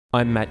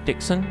I'm Matt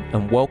Dixon,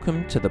 and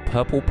welcome to the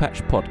Purple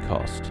Patch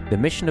Podcast. The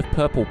mission of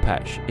Purple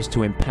Patch is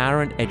to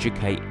empower and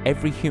educate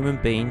every human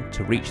being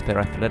to reach their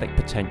athletic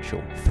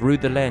potential. Through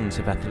the lens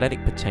of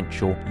athletic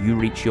potential, you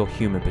reach your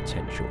human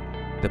potential.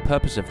 The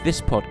purpose of this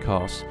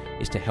podcast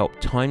is to help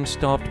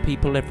time-starved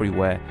people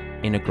everywhere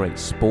integrate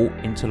sport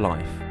into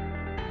life.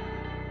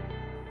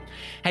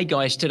 Hey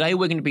guys, today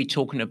we're going to be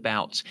talking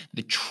about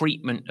the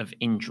treatment of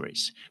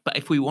injuries. But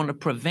if we want to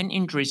prevent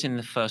injuries in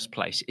the first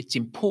place, it's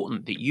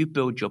important that you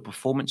build your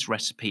performance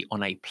recipe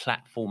on a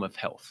platform of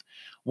health.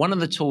 One of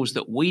the tools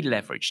that we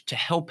leverage to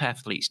help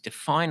athletes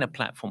define a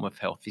platform of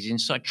health is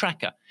Insight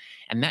Tracker.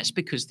 And that's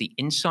because the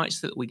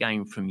insights that we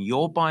gain from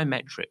your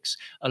biometrics,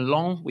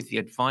 along with the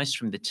advice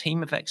from the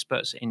team of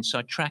experts at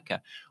Insight Tracker,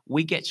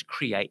 we get to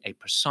create a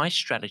precise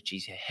strategy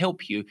to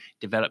help you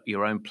develop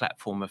your own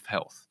platform of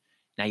health.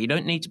 Now, you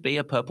don't need to be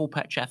a Purple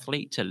Patch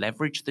athlete to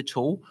leverage the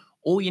tool.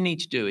 All you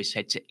need to do is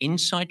head to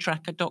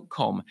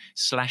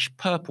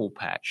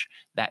insidetracker.com/purplepatch.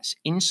 That's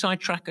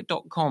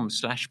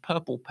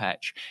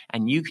insidetracker.com/purplepatch.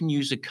 And you can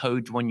use a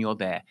code when you're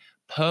there,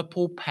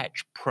 Purple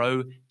Patch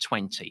Pro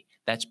 20.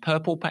 That's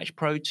Purple Patch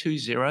Pro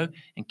 20.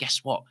 And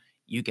guess what?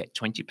 You get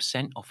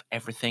 20% off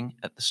everything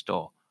at the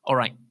store. All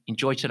right,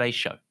 enjoy today's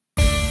show.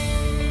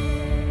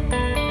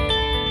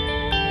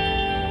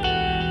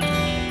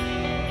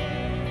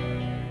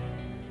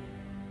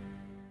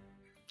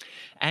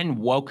 And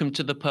welcome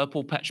to the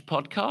Purple Patch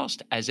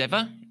Podcast. As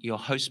ever, your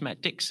host,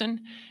 Matt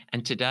Dixon.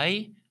 And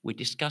today we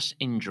discuss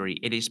injury.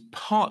 It is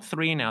part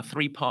 3 in our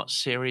 3-part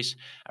series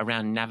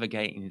around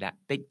navigating that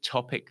big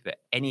topic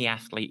that any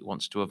athlete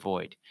wants to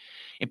avoid.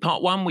 In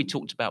part 1, we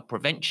talked about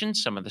prevention,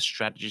 some of the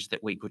strategies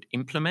that we could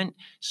implement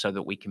so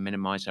that we can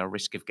minimize our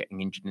risk of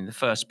getting injured in the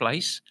first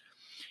place.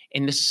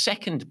 In the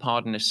second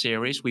part in the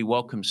series, we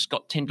welcome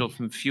Scott Tyndall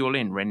from Fuel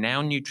In,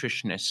 renowned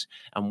nutritionist,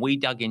 and we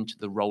dug into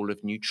the role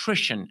of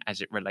nutrition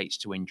as it relates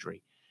to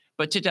injury.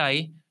 But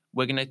today,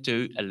 we're going to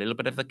do a little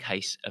bit of the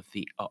case of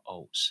the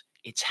uh-ohs.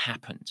 It's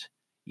happened.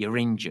 You're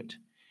injured.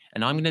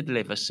 And I'm going to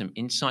deliver some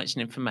insights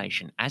and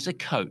information as a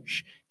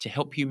coach to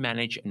help you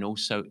manage and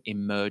also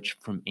emerge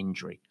from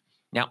injury.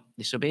 Now,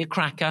 this will be a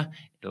cracker.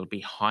 It'll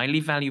be highly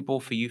valuable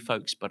for you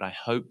folks, but I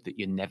hope that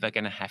you're never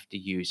going to have to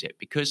use it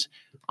because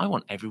I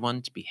want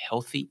everyone to be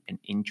healthy and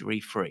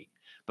injury-free.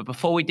 But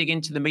before we dig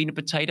into the meat and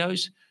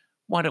potatoes,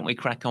 why don't we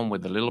crack on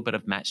with a little bit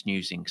of Matt's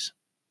musings?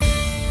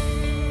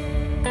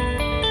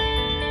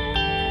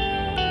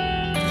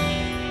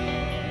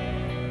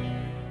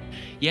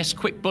 Yes,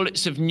 quick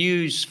bullets of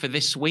news for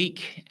this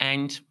week.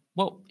 And,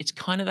 well, it's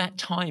kind of that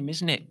time,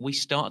 isn't it? We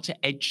start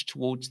to edge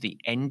towards the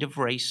end of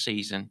race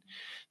season.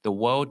 The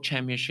World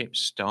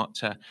Championships start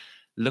to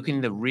look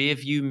in the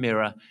rearview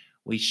mirror.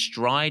 We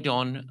stride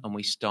on and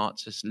we start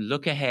to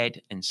look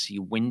ahead and see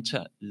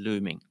winter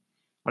looming.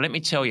 Well, let me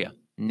tell you,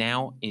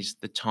 now is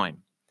the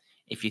time.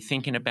 If you're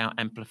thinking about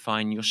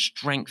amplifying your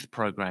strength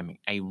programming,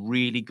 a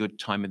really good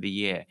time of the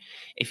year.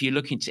 If you're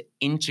looking to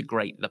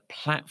integrate the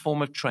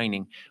platform of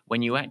training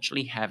when you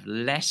actually have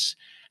less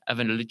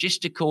of a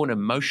logistical and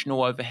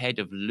emotional overhead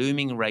of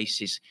looming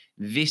races,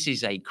 this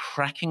is a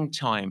cracking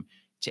time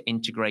to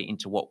integrate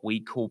into what we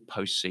call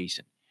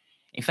postseason.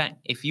 In fact,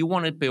 if you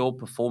want to build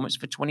performance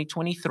for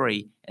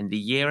 2023 and the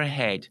year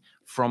ahead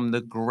from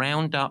the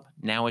ground up,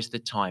 now is the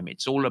time.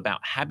 It's all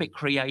about habit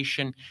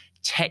creation,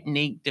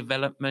 technique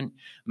development,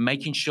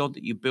 making sure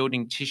that you're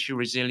building tissue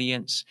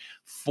resilience,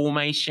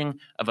 formation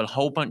of a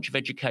whole bunch of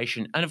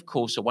education, and of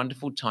course, a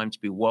wonderful time to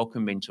be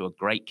welcomed into a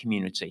great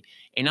community.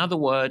 In other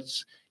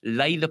words,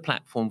 lay the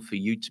platform for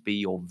you to be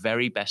your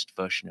very best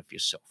version of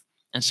yourself.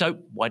 And so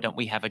why don't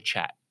we have a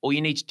chat? All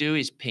you need to do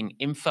is ping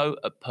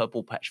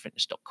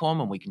info@purplepatchfitness.com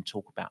and we can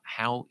talk about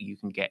how you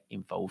can get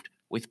involved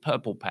with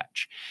Purple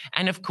Patch.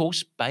 And of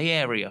course, Bay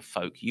Area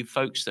folk, you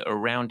folks that are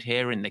around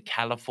here in the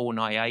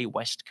California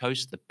West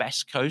Coast, the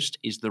best coast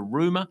is the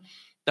rumor.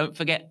 Don't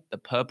forget, the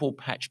Purple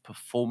Patch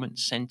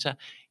Performance Center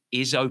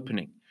is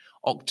opening.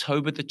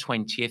 October the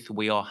 20th,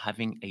 we are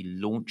having a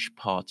launch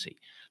party.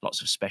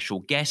 Lots of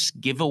special guests,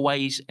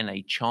 giveaways, and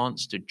a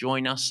chance to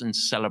join us and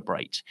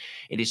celebrate.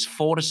 It is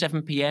 4 to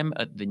 7 p.m.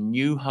 at the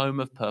new home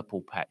of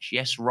Purple Patch.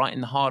 Yes, right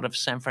in the heart of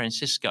San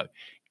Francisco.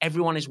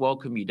 Everyone is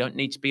welcome. You don't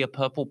need to be a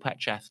Purple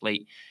Patch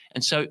athlete.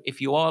 And so if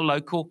you are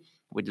local,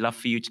 we'd love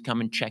for you to come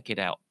and check it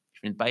out.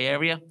 If you're in the Bay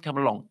Area, come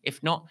along.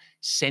 If not,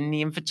 send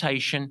the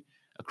invitation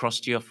across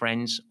to your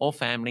friends or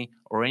family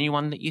or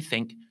anyone that you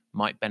think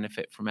might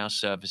benefit from our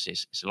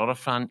services. It's a lot of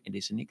fun. It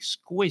is an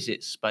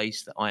exquisite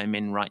space that I am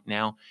in right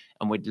now,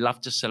 and we'd love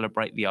to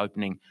celebrate the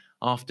opening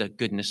after,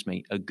 goodness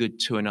me, a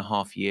good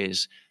 2.5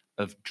 years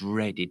of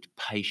dreaded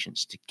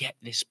patience to get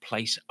this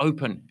place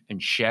open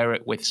and share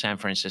it with San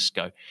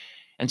Francisco.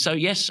 And so,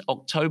 yes,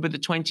 October the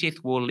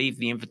 20th, we'll leave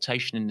the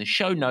invitation in the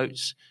show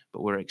notes,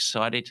 but we're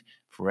excited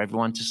for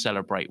everyone to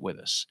celebrate with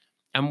us.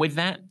 And with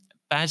that,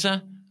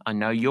 Bazza, I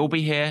know you'll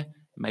be here,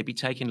 maybe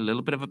taking a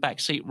little bit of a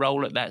backseat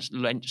role at that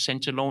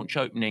center launch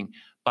opening.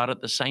 But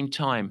at the same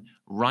time,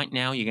 right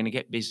now, you're going to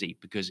get busy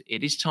because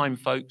it is time,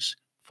 folks,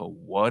 for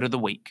Word of the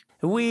Week.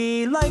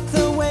 We like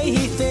the way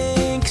he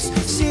thinks,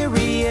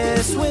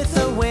 serious with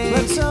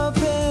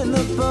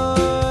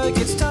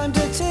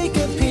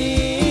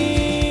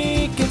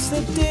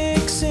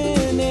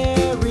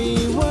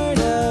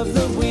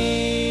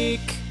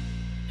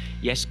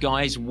Yes,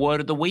 guys, word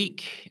of the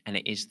week, and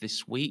it is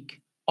this week,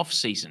 off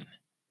season.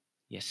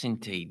 Yes,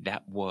 indeed,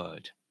 that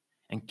word.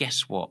 And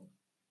guess what?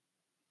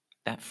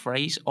 That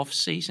phrase, off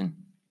season,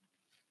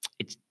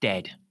 it's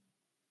dead.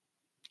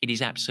 It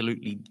is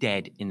absolutely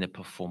dead in the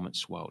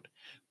performance world.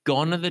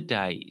 Gone are the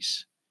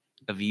days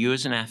of you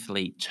as an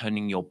athlete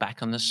turning your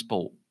back on the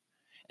sport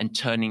and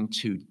turning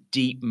to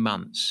deep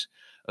months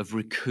of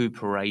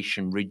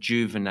recuperation,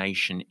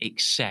 rejuvenation,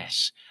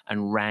 excess,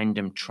 and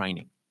random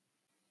training.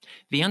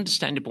 The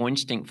understandable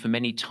instinct for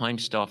many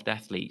time-starved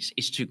athletes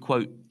is to,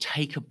 quote,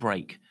 take a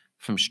break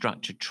from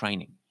structured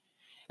training.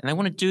 And they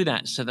want to do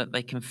that so that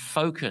they can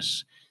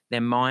focus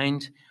their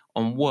mind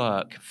on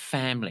work,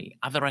 family,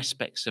 other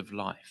aspects of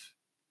life.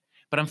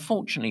 But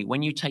unfortunately,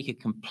 when you take a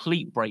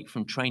complete break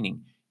from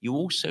training, you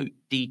also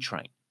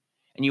detrain.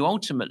 And you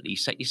ultimately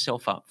set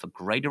yourself up for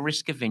greater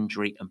risk of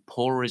injury and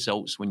poor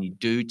results when you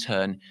do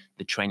turn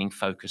the training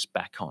focus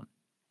back on.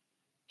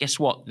 Guess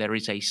what? There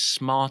is a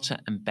smarter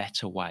and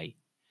better way.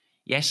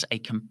 Yes, a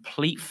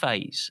complete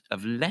phase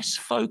of less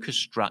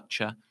focused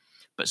structure,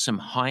 but some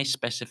high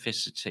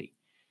specificity.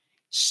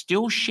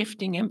 Still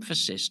shifting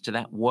emphasis to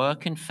that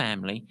work and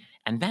family,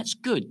 and that's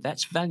good,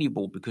 that's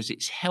valuable because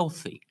it's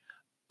healthy.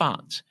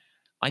 But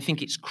I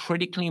think it's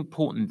critically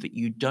important that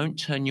you don't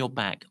turn your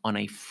back on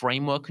a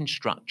framework and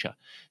structure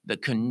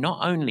that can not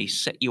only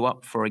set you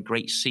up for a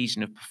great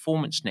season of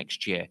performance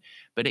next year,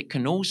 but it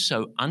can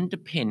also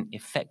underpin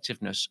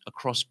effectiveness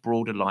across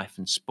broader life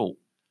and sport.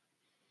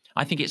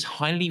 I think it's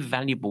highly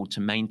valuable to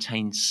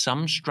maintain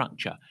some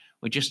structure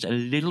with just a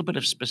little bit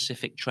of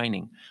specific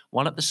training,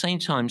 while at the same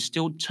time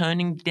still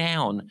turning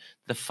down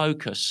the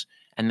focus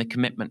and the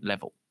commitment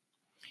level.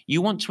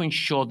 You want to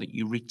ensure that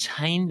you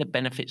retain the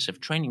benefits of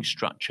training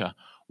structure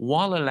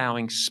while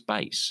allowing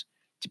space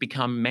to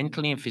become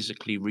mentally and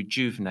physically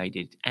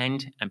rejuvenated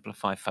and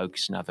amplify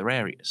focus in other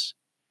areas.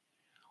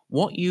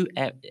 What you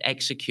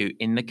execute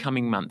in the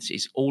coming months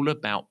is all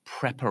about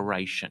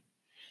preparation.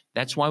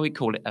 That's why we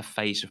call it a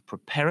phase of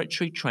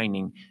preparatory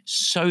training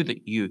so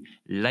that you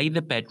lay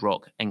the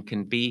bedrock and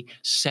can be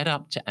set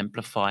up to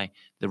amplify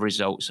the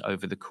results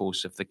over the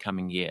course of the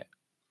coming year.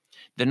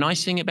 The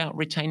nice thing about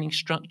retaining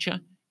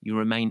structure, you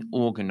remain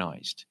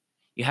organized.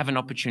 You have an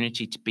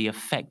opportunity to be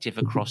effective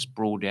across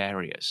broad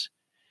areas.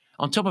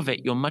 On top of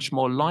it, you're much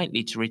more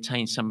likely to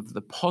retain some of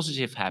the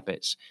positive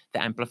habits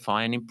that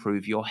amplify and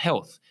improve your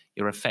health,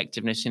 your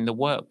effectiveness in the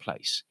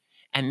workplace.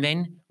 And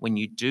then when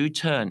you do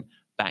turn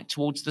back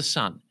towards the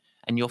sun,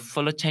 and your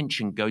full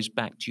attention goes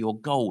back to your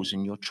goals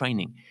and your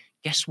training,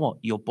 guess what?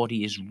 Your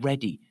body is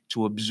ready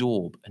to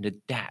absorb and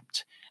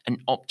adapt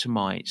and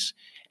optimize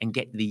and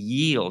get the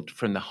yield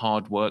from the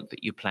hard work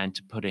that you plan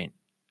to put in.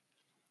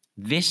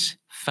 This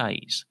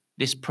phase,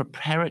 this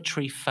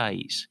preparatory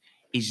phase,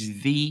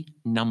 is the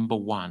number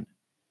one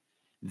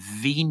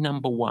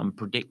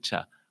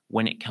predictor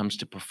when it comes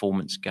to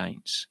performance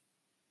gains.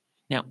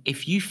 Now,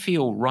 if you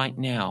feel right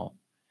now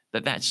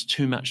that that's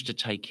too much to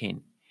take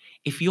in,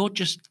 if you're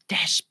just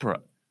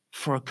desperate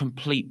for a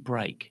complete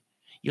break,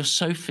 you're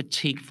so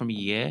fatigued from a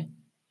year,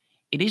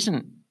 it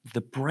isn't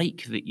the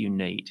break that you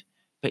need,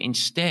 but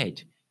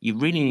instead, you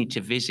really need to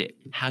visit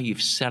how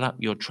you've set up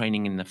your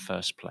training in the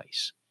first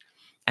place.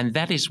 And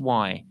that is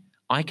why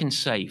I can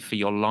say for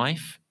your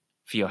life,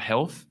 for your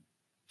health,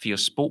 for your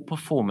sport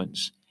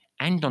performance,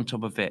 and on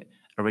top of it,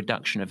 a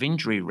reduction of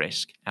injury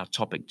risk, our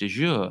topic du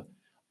jour,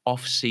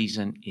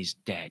 off-season is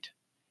dead.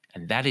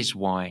 And that is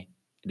why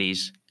it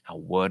is our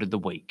word of the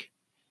week.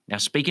 Now,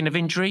 speaking of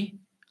injury,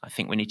 I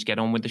think we need to get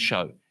on with the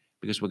show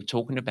because we're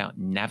talking about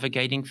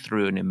navigating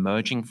through and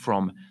emerging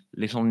from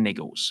little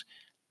niggles.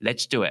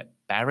 Let's do it.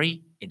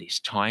 Barry, it is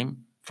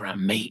time for our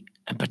meat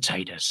and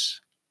potatoes.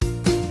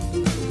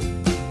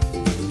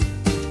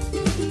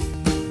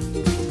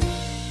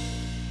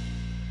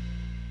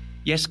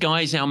 Yes,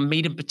 guys, our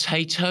meat and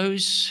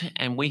potatoes,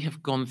 and we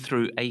have gone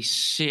through a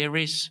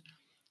series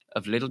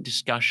of little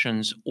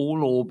discussions, all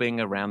orbing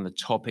around the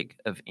topic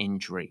of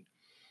injury.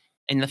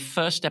 In the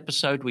first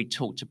episode, we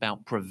talked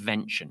about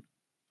prevention,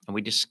 and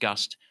we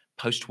discussed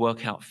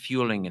post-workout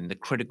fueling and the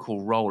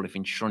critical role of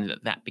ensuring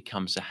that that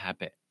becomes a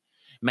habit,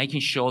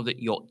 making sure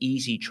that your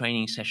easy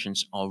training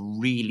sessions are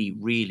really,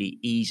 really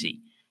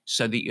easy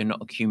so that you're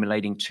not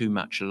accumulating too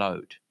much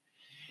load.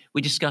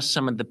 We discussed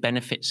some of the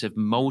benefits of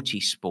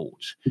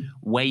multisport,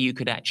 where you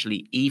could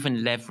actually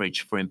even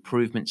leverage for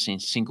improvements in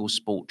single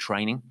sport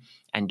training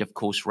and, of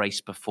course,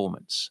 race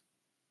performance.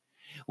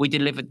 We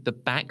delivered the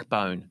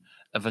backbone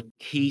of a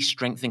key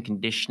strength and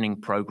conditioning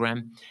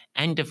program.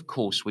 And of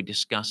course, we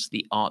discussed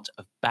the art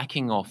of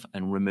backing off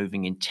and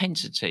removing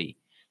intensity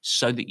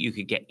so that you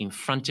could get in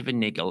front of a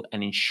niggle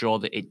and ensure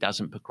that it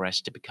doesn't progress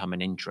to become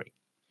an injury.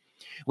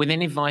 We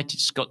then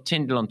invited Scott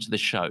Tyndall onto the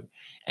show.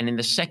 And in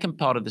the second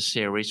part of the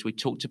series, we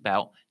talked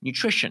about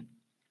nutrition.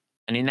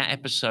 And in that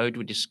episode,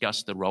 we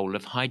discussed the role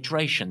of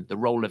hydration, the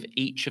role of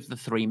each of the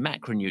three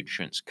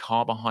macronutrients,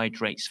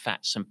 carbohydrates,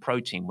 fats, and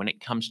protein, when it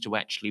comes to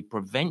actually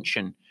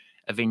prevention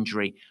of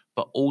injury,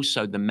 but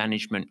also the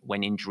management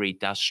when injury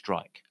does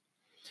strike.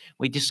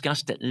 We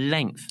discussed at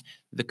length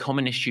the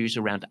common issues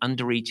around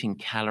undereating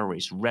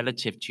calories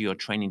relative to your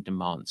training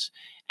demands,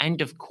 and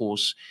of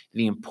course,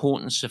 the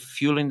importance of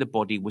fueling the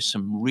body with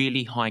some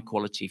really high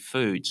quality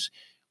foods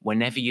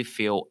whenever you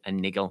feel a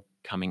niggle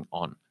coming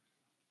on.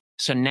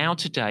 So now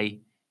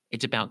today,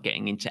 it's about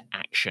getting into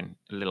action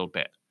a little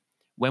bit.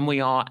 When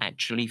we are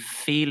actually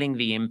feeling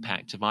the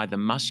impact of either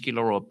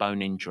muscular or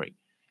bone injury.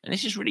 And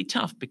this is really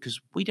tough because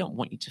we don't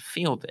want you to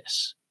feel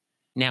this.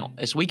 Now,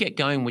 as we get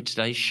going with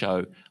today's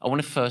show, I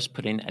want to first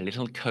put in a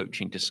little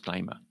coaching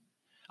disclaimer.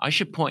 I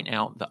should point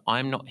out that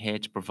I'm not here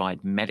to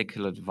provide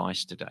medical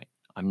advice today.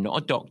 I'm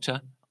not a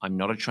doctor. I'm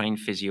not a trained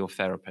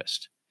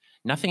physiotherapist.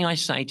 Nothing I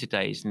say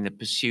today is in the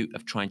pursuit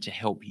of trying to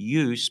help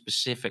you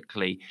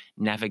specifically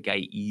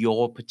navigate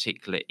your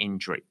particular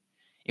injury.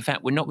 In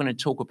fact, we're not going to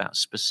talk about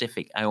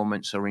specific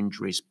ailments or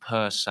injuries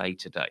per se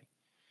today.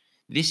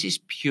 This is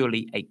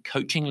purely a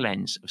coaching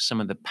lens of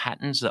some of the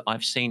patterns that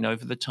I've seen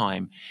over the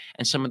time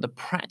and some of the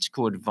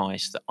practical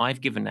advice that I've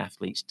given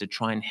athletes to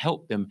try and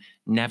help them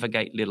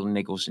navigate little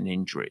niggles and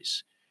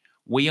injuries.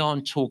 We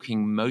aren't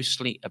talking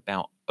mostly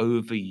about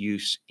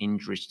overuse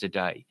injuries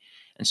today.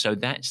 And so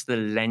that's the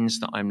lens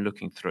that I'm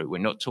looking through. We're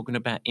not talking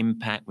about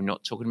impact. We're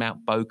not talking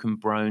about broken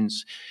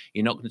bones.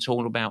 You're not going to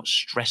talk about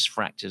stress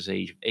fractures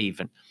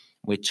even.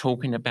 We're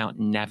talking about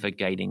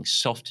navigating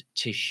soft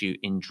tissue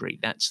injury.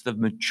 That's the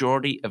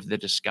majority of the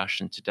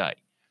discussion today.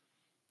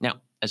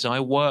 Now, as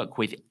I work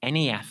with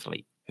any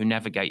athlete who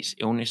navigates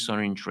illness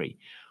or injury,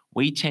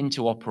 we tend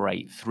to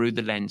operate through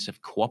the lens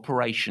of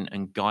cooperation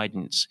and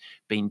guidance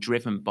being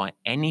driven by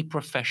any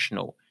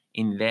professional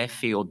in their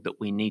field that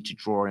we need to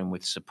draw in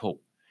with support.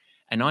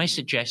 And I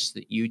suggest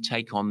that you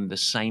take on the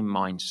same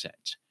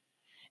mindset.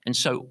 And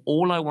so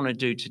all I want to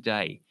do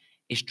today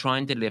is try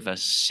and deliver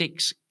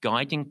 6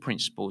 guiding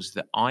principles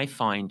that I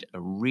find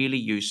are really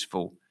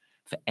useful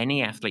for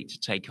any athlete to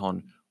take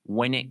on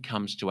when it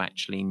comes to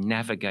actually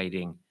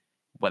navigating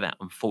that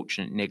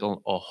unfortunate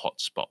niggle or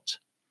hotspot.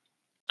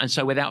 And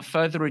so without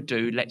further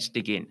ado, let's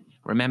dig in.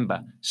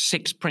 Remember,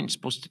 6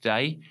 principles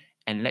today,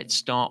 and let's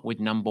start with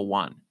number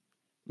 1.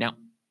 Now,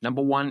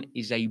 number 1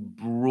 is a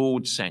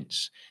broad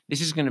sense. This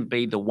is going to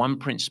be the one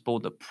principle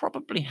that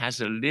probably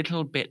has a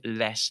little bit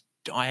less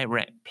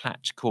direct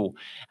practical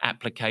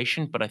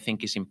application, but I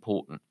think is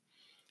important.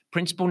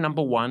 Principle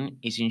number 1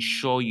 is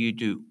ensure you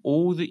do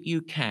all that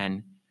you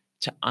can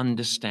to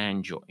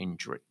understand your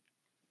injury.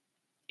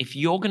 If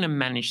you're going to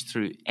manage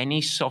through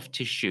any soft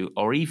tissue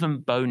or even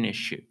bone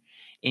issue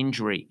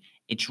injury,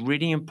 it's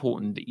really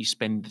important that you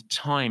spend the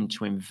time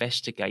to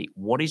investigate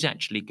what is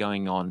actually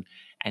going on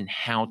and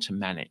how to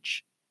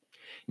manage.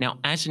 Now,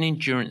 as an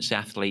endurance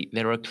athlete,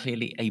 there are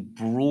clearly a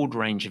broad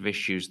range of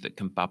issues that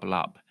can bubble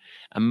up.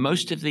 And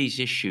most of these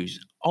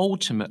issues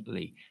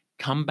ultimately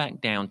come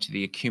back down to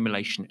the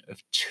accumulation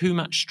of too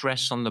much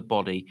stress on the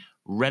body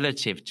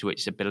relative to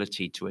its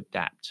ability to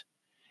adapt.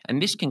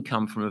 And this can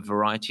come from a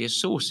variety of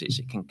sources.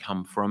 It can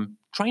come from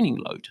training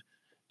load.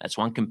 That's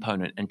one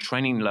component. And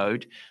training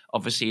load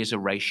obviously is a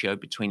ratio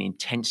between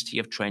intensity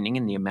of training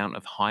and the amount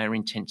of higher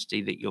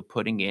intensity that you're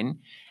putting in,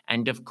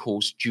 and of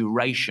course,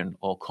 duration,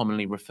 or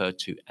commonly referred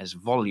to as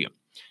volume.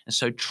 And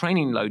so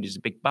training load is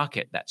a big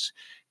bucket. That's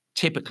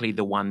typically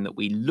the one that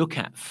we look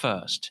at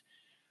first.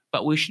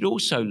 But we should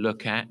also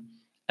look at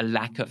a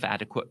lack of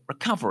adequate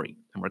recovery.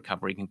 And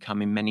recovery can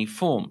come in many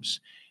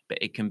forms, but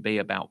it can be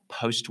about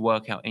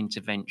post-workout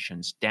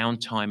interventions,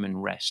 downtime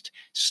and rest,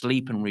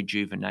 sleep and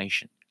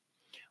rejuvenation.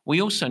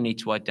 We also need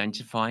to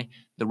identify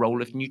the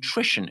role of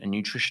nutrition and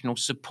nutritional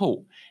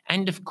support.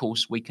 And of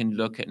course, we can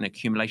look at an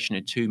accumulation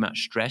of too much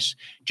stress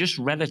just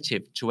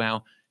relative to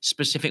our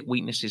specific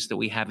weaknesses that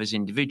we have as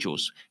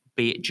individuals,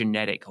 be it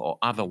genetic or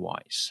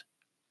otherwise.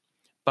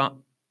 But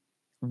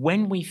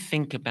when we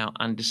think about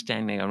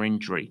understanding our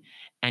injury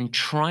and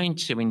trying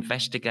to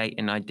investigate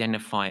and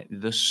identify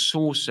the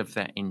source of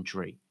that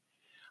injury,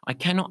 I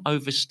cannot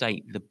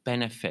overstate the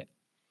benefit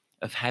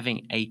of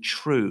having a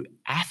true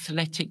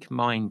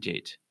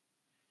athletic-minded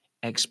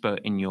expert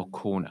in your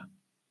corner.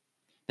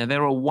 Now,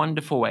 there are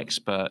wonderful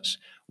experts,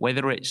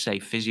 whether it's a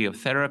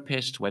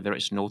physiotherapist, whether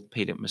it's an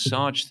orthopedic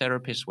massage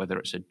therapist, whether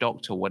it's a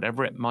doctor,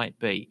 whatever it might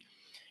be.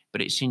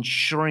 But it's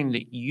ensuring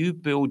that you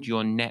build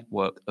your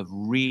network of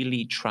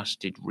really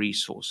trusted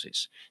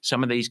resources.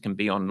 Some of these can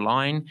be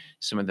online.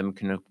 Some of them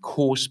can, of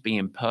course, be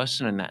in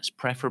person, and that's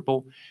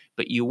preferable.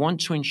 But you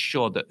want to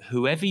ensure that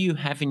whoever you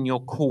have in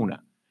your corner,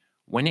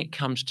 when it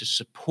comes to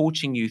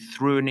supporting you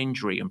through an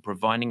injury and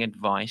providing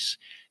advice,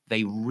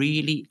 they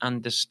really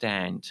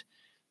understand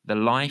the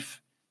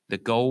life, the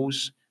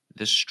goals,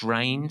 the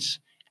strains,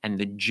 and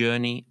the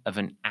journey of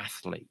an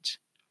athlete.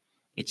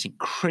 It's a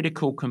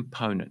critical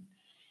component.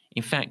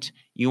 In fact,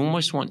 you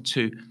almost want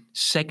to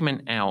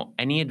segment out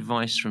any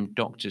advice from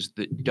doctors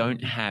that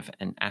don't have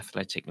an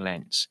athletic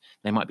lens.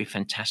 They might be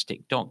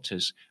fantastic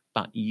doctors,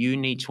 but you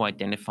need to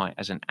identify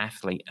as an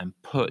athlete and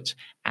put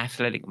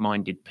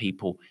athletic-minded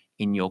people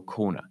in your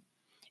corner.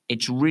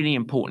 It's really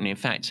important. In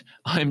fact,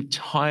 I'm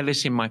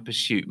tireless in my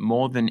pursuit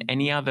more than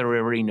any other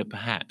arena,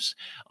 perhaps.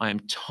 I am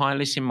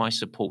tireless in my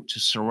support to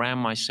surround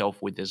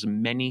myself with as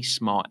many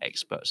smart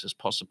experts as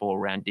possible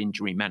around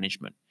injury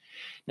management.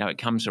 Now, it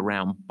comes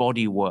around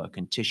body work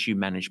and tissue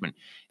management,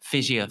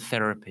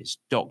 physiotherapists,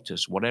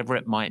 doctors, whatever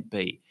it might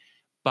be.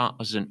 But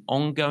as an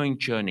ongoing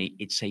journey,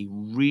 it's a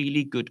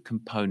really good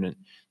component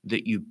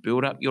that you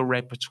build up your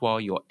repertoire,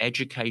 your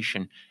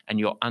education, and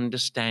your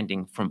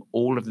understanding from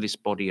all of this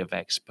body of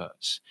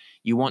experts.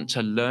 You want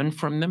to learn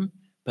from them,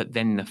 but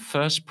then the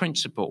first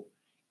principle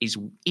is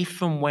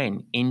if and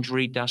when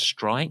injury does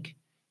strike,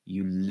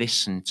 you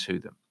listen to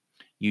them.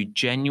 You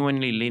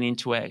genuinely lean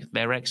into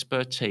their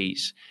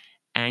expertise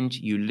and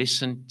you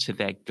listen to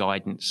their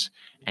guidance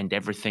and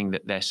everything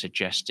that they're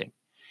suggesting.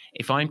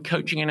 If I'm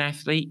coaching an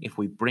athlete, if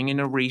we bring in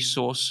a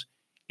resource,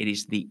 it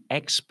is the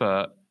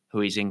expert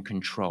who is in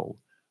control.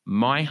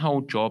 My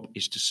whole job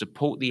is to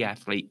support the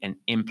athlete and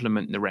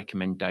implement the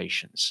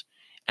recommendations.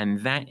 And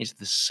that is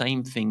the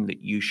same thing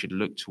that you should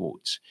look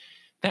towards.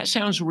 That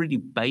sounds really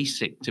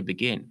basic to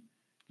begin.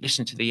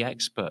 Listen to the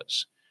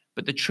experts.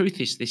 But the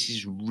truth is, this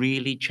is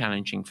really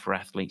challenging for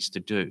athletes to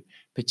do,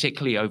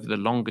 particularly over the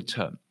longer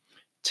term,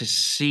 to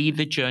see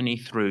the journey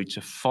through, to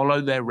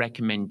follow their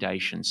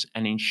recommendations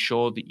and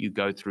ensure that you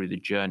go through the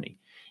journey.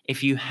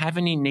 If you have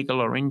any niggle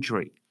or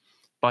injury,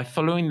 by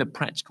following the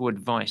practical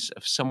advice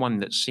of someone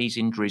that sees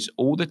injuries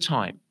all the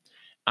time,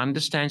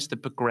 understands the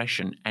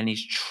progression, and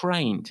is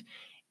trained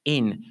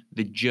in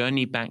the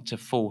journey back to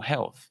full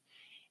health,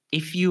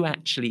 if you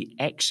actually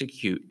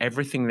execute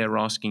everything they're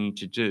asking you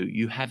to do,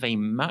 you have a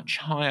much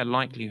higher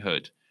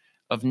likelihood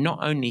of not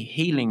only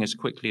healing as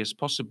quickly as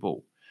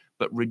possible,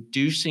 but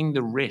reducing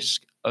the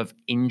risk of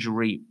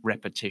injury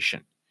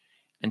repetition.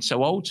 And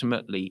so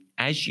ultimately,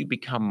 as you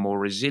become more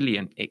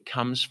resilient, it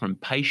comes from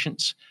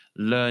patience,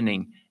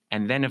 learning,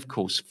 and then, of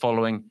course,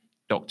 following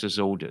doctor's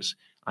orders.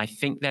 I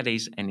think that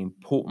is an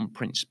important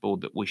principle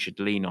that we should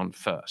lean on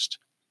first.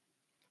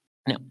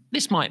 Now,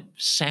 this might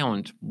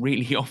sound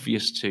really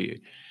obvious to you,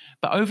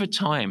 but over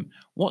time,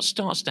 what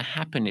starts to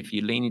happen if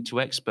you lean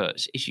into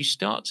experts is you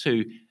start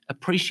to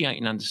appreciate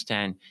and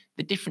understand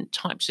the different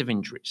types of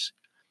injuries.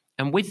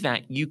 And with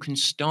that, you can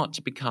start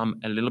to become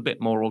a little bit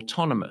more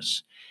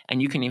autonomous.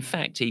 And you can, in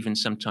fact, even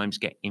sometimes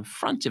get in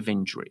front of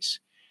injuries.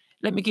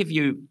 Let me give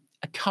you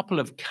a couple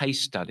of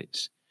case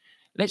studies.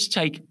 Let's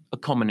take a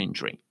common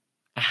injury,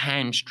 a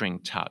hamstring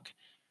tug.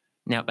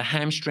 Now, the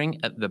hamstring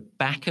at the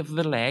back of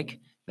the leg,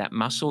 that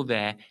muscle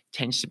there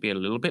tends to be a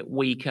little bit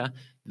weaker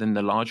than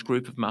the large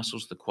group of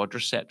muscles, the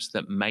quadriceps,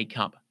 that make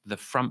up the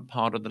front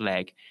part of the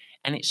leg.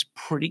 And it's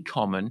pretty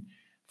common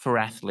for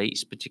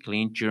athletes,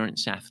 particularly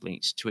endurance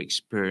athletes, to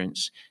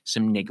experience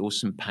some niggles,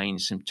 some pain,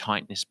 some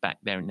tightness back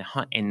there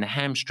in the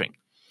hamstring.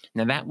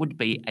 Now, that would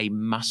be a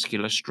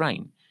muscular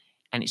strain,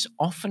 and it's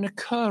often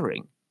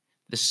occurring.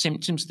 The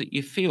symptoms that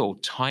you feel,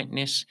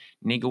 tightness,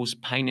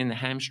 niggles, pain in the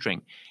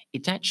hamstring,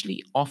 it's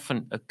actually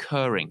often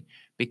occurring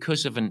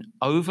because of an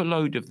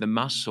overload of the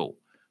muscle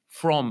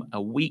from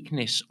a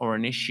weakness or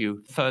an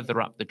issue further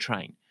up the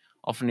train,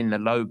 often in the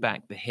low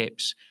back, the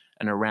hips,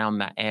 and around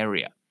that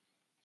area.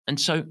 And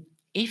so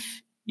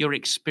if you're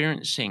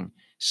experiencing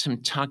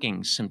some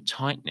tugging, some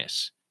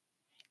tightness,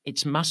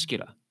 it's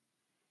muscular.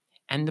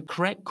 And the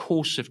correct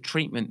course of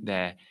treatment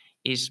there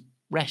is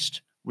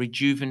rest,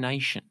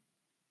 rejuvenation.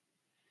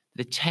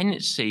 The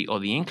tendency or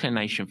the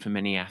inclination for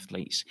many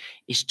athletes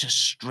is to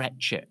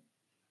stretch it.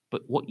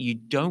 But what you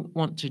don't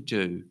want to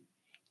do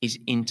is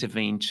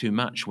intervene too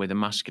much with a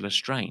muscular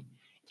strain.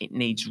 It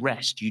needs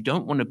rest. You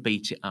don't want to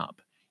beat it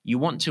up. You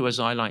want to, as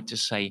I like to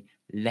say,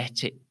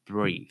 let it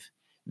breathe.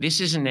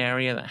 This is an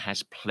area that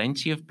has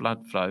plenty of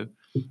blood flow.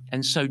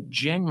 And so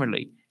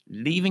generally,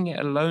 leaving it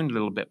alone a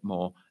little bit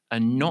more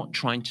and not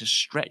trying to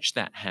stretch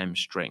that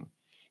hamstring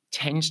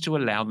tends to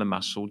allow the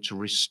muscle to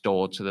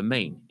restore to the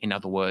mean. In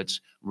other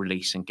words,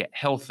 release and get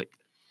healthy.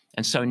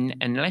 And so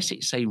unless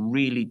it's a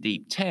really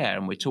deep tear,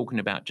 and we're talking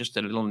about just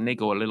a little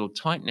niggle, a little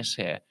tightness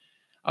here,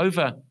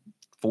 over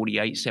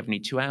 48,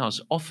 72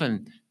 hours,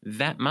 often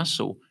that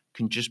muscle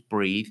can just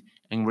breathe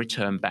and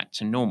return back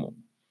to normal.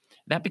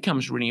 That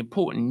becomes really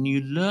important.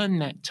 You learn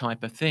that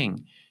type of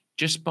thing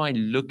just by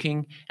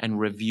looking and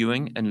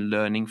reviewing and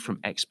learning from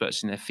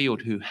experts in their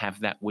field who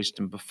have that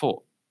wisdom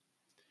before.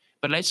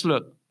 But let's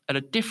look at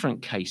a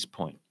different case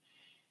point.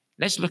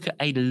 Let's look at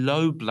a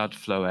low blood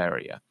flow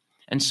area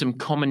and some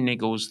common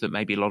niggles that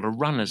maybe a lot of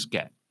runners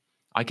get.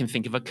 I can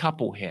think of a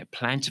couple here.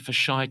 Plantar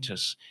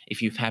fasciitis.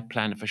 If you've had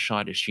plantar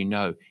fasciitis, you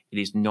know it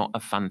is not a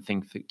fun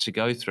thing to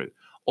go through.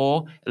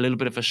 Or a little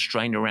bit of a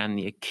strain around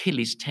the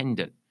Achilles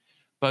tendon.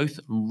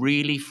 Both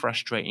really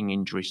frustrating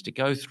injuries to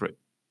go through.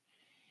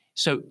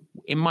 So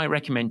in my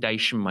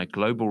recommendation, my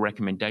global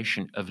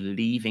recommendation of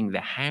leaving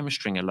the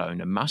hamstring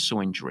alone, a muscle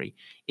injury,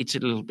 it's a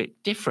little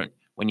bit different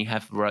when you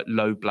have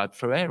low blood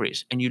flow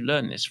areas. And you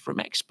learn this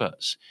from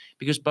experts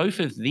because both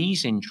of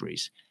these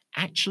injuries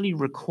actually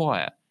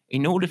require,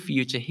 in order for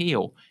you to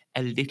heal,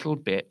 a little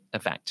bit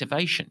of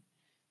activation.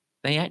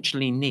 They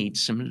actually need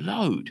some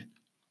load.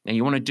 Now,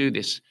 you want to do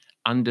this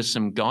under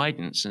some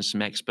guidance and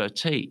some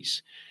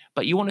expertise.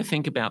 But you want to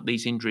think about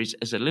these injuries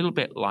as a little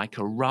bit like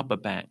a rubber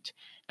band,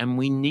 and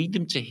we need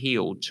them to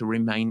heal to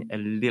remain a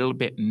little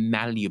bit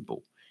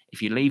malleable.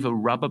 If you leave a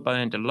rubber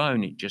band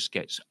alone, it just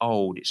gets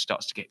old, it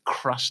starts to get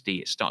crusty,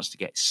 it starts to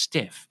get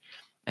stiff.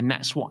 And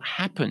that's what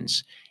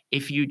happens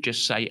if you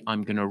just say,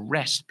 I'm going to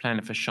rest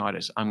plantar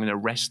fasciitis, I'm going to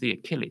rest the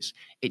Achilles.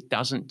 It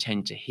doesn't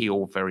tend to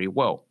heal very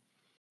well.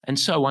 And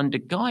so under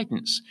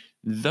guidance,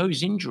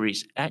 those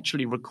injuries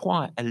actually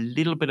require a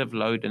little bit of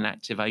load and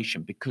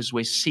activation because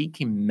we're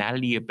seeking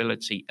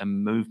malleability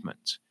and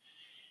movement.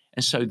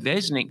 And so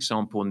there's an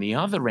example on the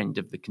other end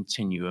of the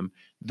continuum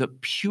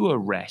that pure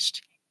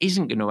rest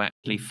isn't going to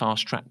actually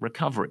fast track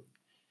recovery.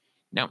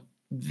 Now,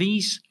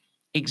 these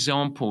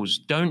examples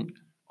don't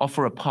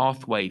offer a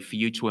pathway for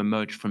you to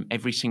emerge from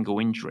every single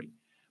injury,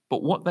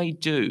 but what they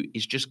do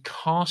is just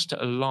cast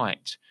a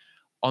light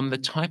on the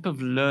type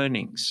of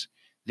learnings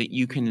that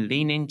you can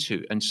lean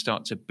into and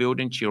start to build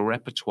into your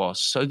repertoire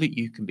so that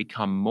you can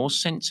become more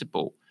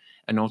sensible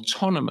and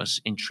autonomous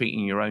in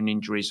treating your own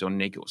injuries or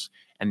niggles.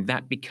 And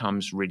that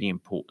becomes really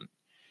important.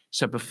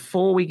 So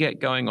before we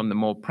get going on the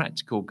more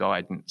practical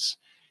guidance,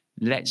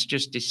 let's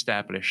just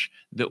establish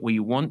that we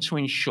want to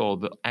ensure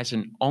that as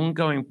an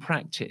ongoing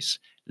practice,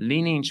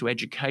 leaning into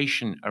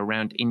education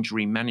around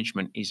injury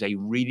management is a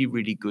really,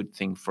 really good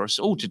thing for us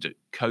all to do,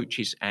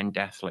 coaches and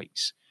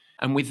athletes.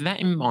 And with that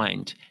in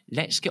mind,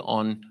 let's get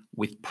on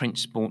with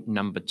principle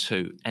number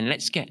 2, and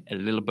let's get a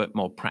little bit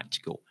more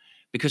practical,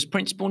 because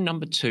principle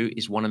number 2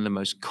 is one of the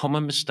most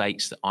common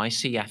mistakes that I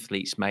see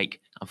athletes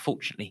make,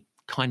 unfortunately,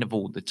 kind of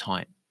all the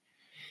time.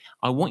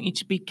 I want you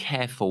to be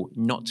careful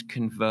not to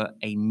convert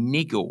a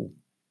niggle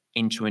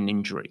into an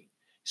injury.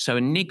 So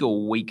a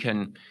niggle we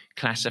can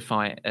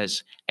classify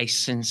as a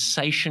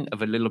sensation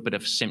of a little bit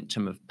of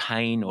symptom of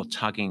pain or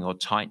tugging or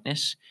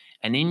tightness.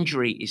 An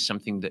injury is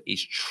something that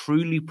is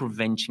truly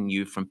preventing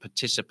you from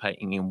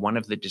participating in one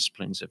of the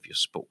disciplines of your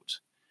sport.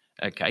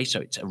 Okay, so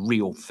it's a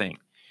real thing.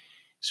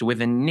 So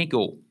with a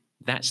niggle,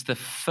 that's the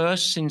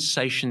first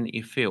sensation that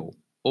you feel.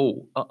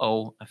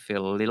 Oh, I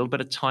feel a little bit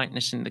of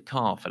tightness in the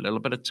calf, a little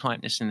bit of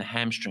tightness in the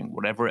hamstring,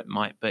 whatever it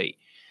might be.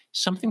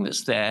 Something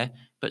that's there,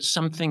 but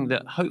something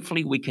that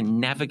hopefully we can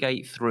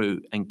navigate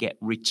through and get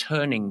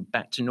returning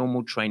back to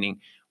normal training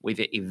with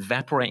it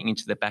evaporating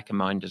into the back of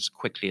mind as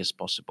quickly as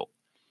possible.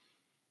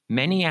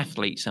 Many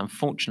athletes,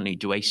 unfortunately,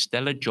 do a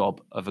stellar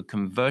job of a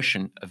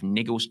conversion of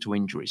niggles to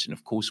injuries, and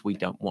of course, we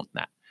don't want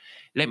that.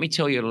 Let me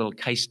tell you a little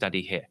case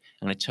study here.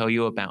 I'm going to tell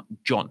you about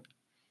John.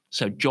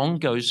 So John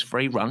goes for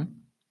a run.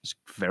 It's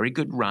a very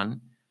good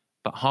run,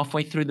 but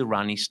halfway through the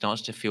run, he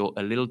starts to feel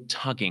a little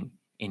tugging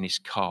in his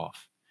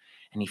calf.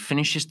 And he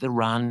finishes the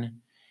run,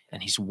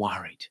 and he's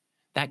worried.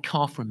 That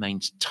calf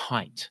remains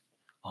tight.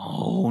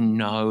 Oh,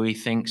 no, he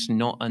thinks,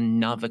 not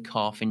another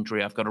calf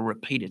injury. I've got a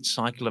repeated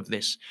cycle of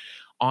this.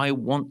 I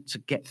want to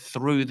get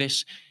through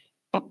this.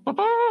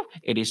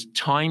 It is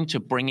time to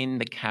bring in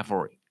the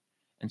cavalry.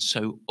 And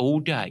so all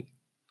day,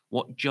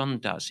 what John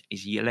does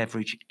is he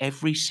leverage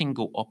every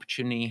single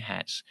opportunity he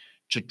has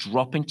to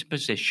drop into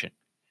position,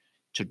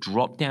 to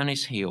drop down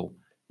his heel,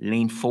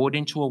 lean forward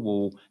into a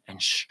wall,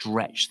 and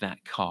stretch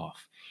that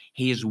calf.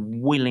 He is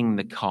willing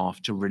the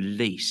calf to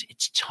release.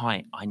 It's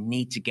tight. I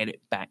need to get it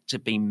back to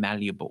be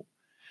malleable.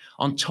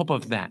 On top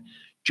of that,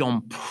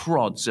 John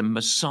prods and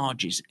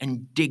massages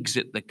and digs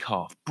at the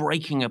calf,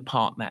 breaking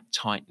apart that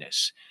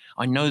tightness.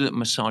 I know that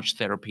massage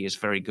therapy is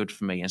very good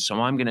for me, and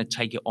so I'm going to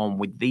take it on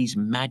with these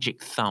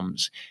magic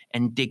thumbs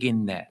and dig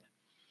in there.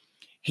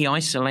 He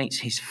isolates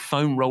his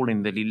foam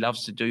rolling that he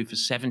loves to do for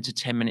 7 to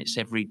 10 minutes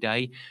every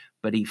day,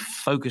 but he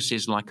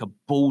focuses like a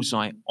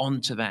bullseye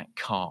onto that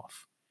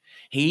calf.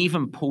 He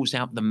even pulls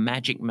out the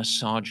magic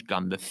massage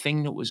gun, the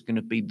thing that was going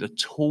to be the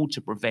tool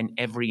to prevent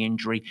every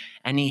injury,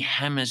 and he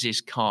hammers his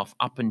calf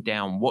up and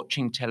down,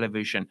 watching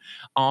television,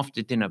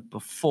 after dinner,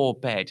 before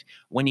bed,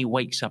 when he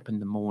wakes up in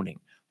the morning.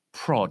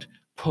 Prod,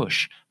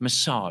 push,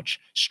 massage,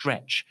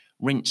 stretch,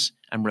 rinse,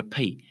 and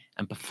repeat.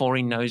 And before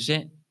he knows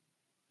it,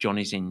 John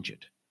is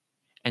injured.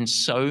 And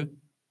so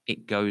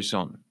it goes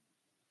on.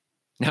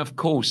 Now, of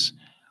course,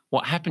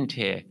 what happened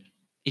here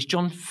is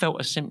John felt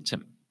a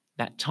symptom,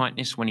 that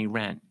tightness when he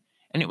ran,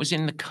 and it was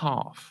in the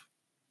calf.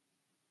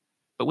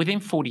 But within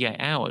 48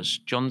 hours,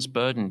 John's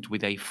burdened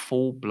with a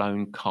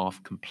full-blown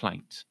calf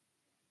complaint.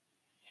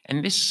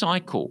 And this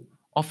cycle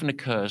often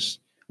occurs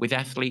with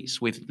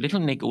athletes with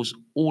little niggles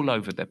all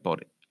over their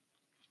body.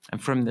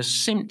 And from the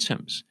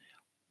symptoms,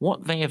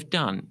 what they have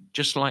done,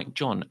 just like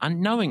John,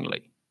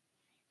 unknowingly,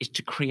 is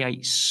to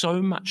create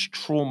so much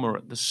trauma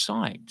at the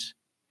site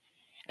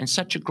and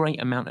such a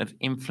great amount of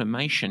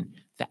inflammation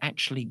that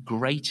actually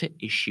greater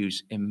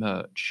issues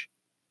emerge.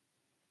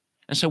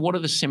 And so what are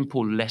the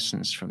simple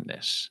lessons from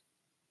this?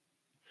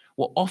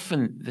 Well,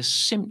 often the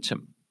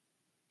symptom,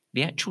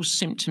 the actual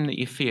symptom that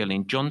you feel,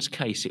 in John's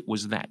case, it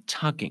was that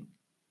tugging.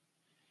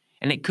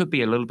 And it could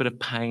be a little bit of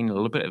pain, a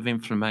little bit of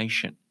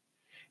inflammation.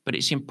 But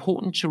it's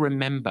important to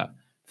remember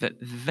that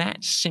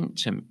that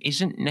symptom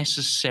isn't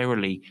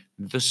necessarily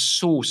the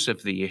source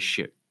of the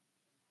issue.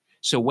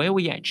 So where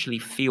we actually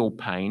feel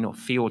pain or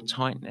feel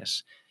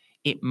tightness,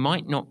 it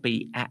might not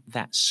be at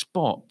that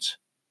spot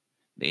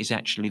that is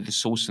actually the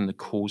source and the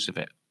cause of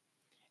it.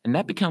 And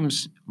that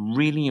becomes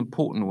really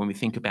important when we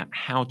think about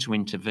how to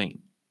intervene.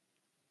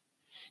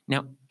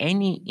 Now,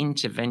 any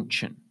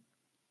intervention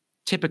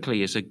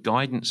typically is a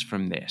guidance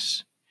from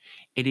this.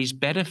 It is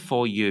better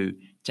for you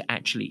to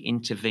actually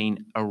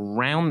intervene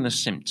around the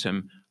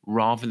symptom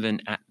rather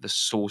than at the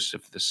source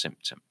of the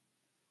symptom.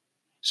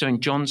 So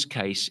in John's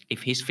case,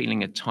 if he's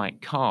feeling a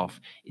tight calf,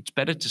 it's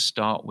better to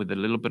start with a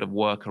little bit of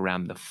work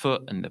around the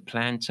foot and the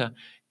plantar,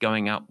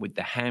 going up with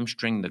the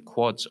hamstring, the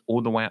quads,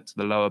 all the way up to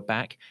the lower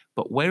back.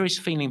 But where he's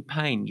feeling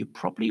pain, you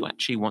probably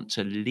actually want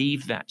to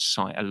leave that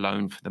site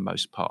alone for the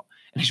most part.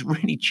 And it's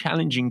really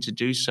challenging to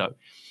do so,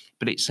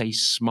 but it's a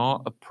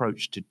smart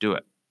approach to do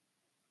it.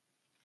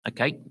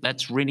 Okay,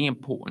 that's really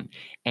important.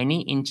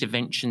 Any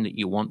intervention that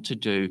you want to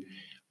do,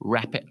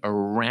 wrap it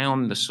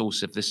around the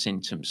source of the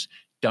symptoms.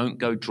 Don't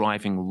go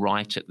driving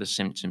right at the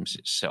symptoms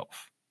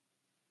itself.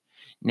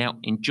 Now,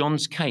 in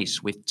John's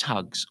case with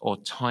tugs or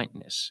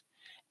tightness,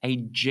 a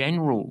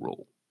general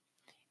rule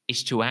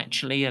is to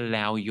actually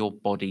allow your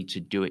body to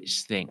do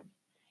its thing.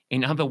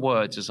 In other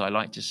words, as I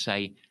like to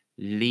say,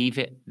 leave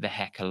it the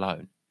heck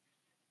alone.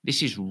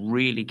 This is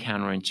really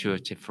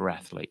counterintuitive for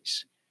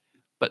athletes,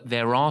 but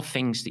there are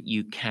things that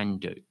you can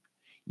do.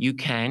 You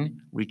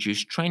can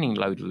reduce training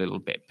load a little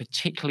bit,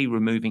 particularly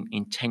removing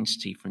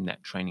intensity from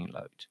that training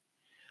load.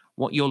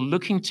 What you're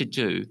looking to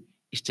do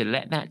is to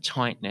let that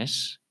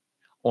tightness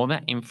or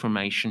that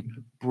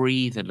inflammation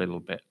breathe a little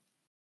bit.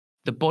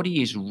 The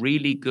body is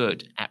really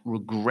good at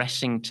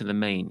regressing to the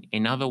mean.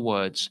 In other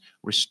words,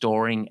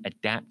 restoring,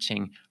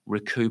 adapting,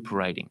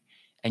 recuperating.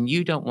 And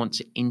you don't want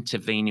to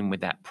intervene in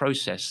with that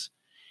process.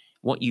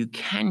 What you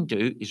can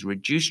do is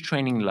reduce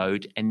training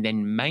load and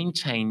then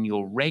maintain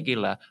your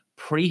regular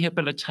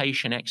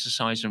prehabilitation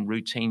exercise and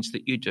routines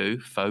that you do,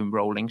 foam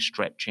rolling,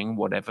 stretching,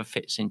 whatever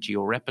fits into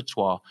your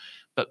repertoire,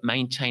 but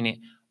maintain it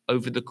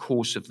over the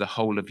course of the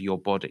whole of your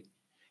body.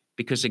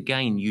 Because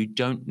again, you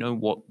don't know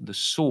what the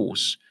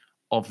source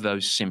of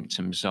those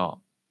symptoms are.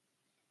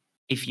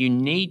 If you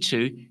need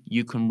to,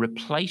 you can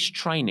replace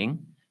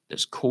training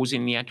that's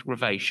causing the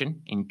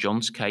aggravation. In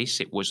John's case,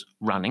 it was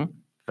running,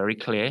 very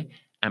clear,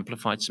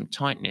 amplified some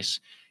tightness.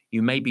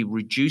 You maybe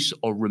reduce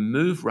or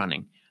remove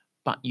running,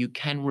 but you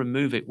can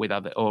remove it with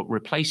other or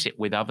replace it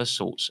with other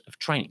sorts of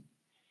training.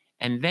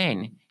 And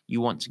then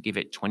you want to give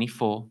it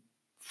 24,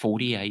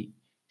 48,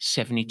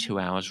 72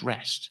 hours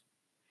rest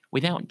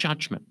without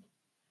judgment.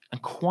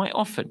 And quite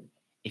often,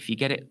 if you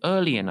get it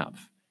early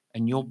enough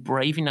and you're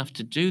brave enough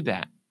to do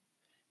that,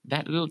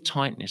 that little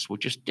tightness will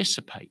just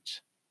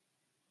dissipate.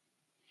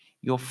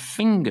 Your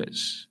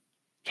fingers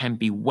can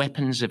be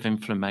weapons of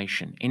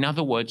inflammation. In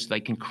other words, they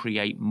can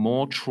create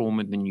more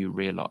trauma than you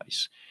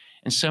realize.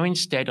 And so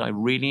instead, I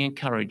really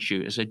encourage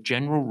you as a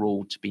general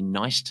rule to be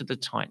nice to the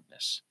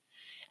tightness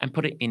and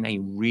put it in a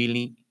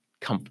really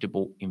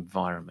comfortable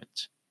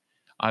environment.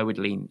 I would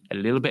lean a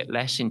little bit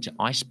less into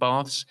ice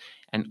baths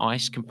and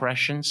ice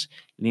compressions,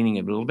 leaning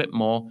a little bit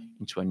more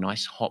into a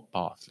nice hot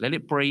bath. Let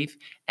it breathe.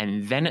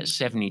 And then at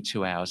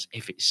 72 hours,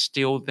 if it's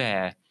still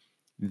there,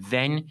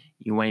 then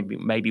you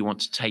maybe want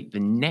to take the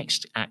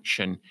next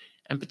action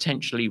and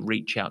potentially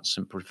reach out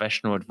some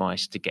professional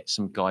advice to get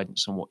some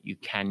guidance on what you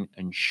can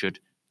and should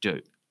do.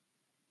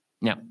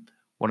 Now,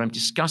 what I'm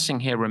discussing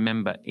here,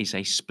 remember, is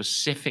a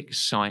specific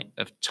site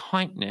of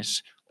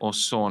tightness or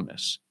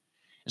soreness.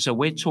 So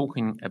we're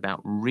talking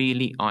about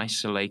really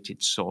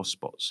isolated sore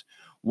spots.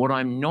 What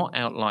I'm not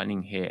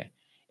outlining here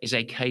is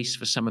a case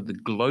for some of the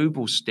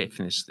global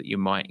stiffness that you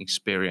might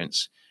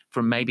experience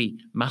from maybe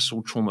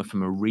muscle trauma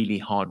from a really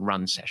hard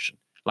run session,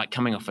 like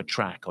coming off a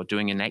track or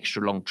doing an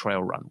extra long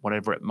trail run,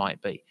 whatever it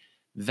might be.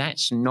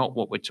 That's not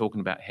what we're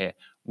talking about here.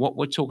 What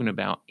we're talking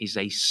about is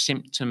a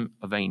symptom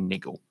of a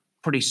niggle.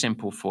 Pretty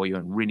simple for you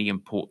and really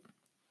important.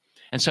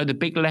 And so the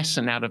big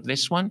lesson out of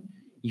this one,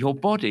 your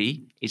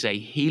body is a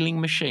healing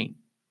machine.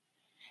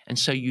 And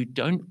so you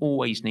don't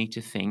always need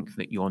to think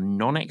that your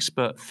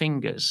non-expert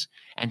fingers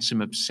and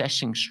some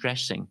obsessing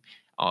stretching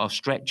are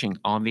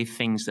the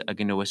things that are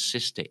going to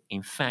assist it.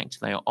 In fact,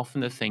 they are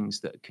often the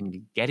things that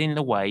can get in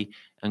the way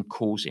and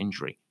cause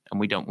injury. And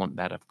we don't want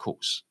that, of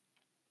course.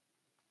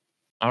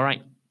 All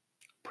right.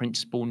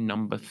 Principle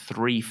number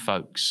 3,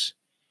 folks.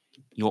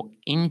 Your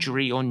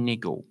injury or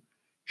niggle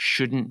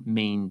shouldn't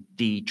mean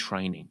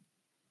detraining.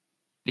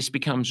 This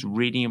becomes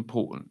really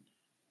important,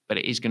 but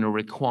it is going to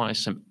require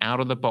some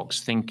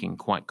out-of-the-box thinking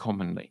quite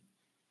commonly.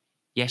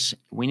 Yes,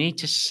 we need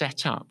to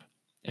set up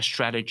a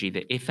strategy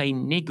that if a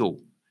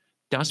niggle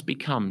does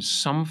become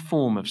some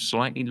form of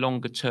slightly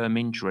longer-term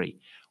injury,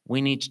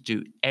 we need to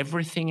do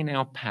everything in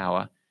our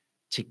power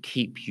to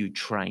keep you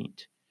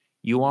trained.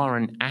 You are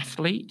an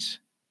athlete.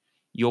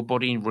 Your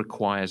body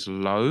requires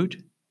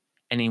load,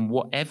 and in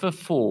whatever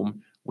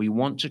form, we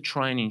want to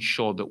try and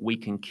ensure that we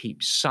can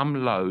keep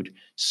some load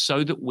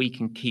so that we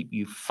can keep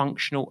you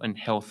functional and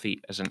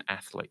healthy as an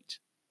athlete.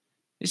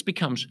 This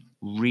becomes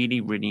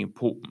really, really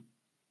important.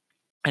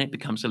 And it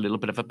becomes a little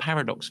bit of a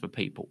paradox for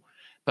people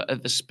But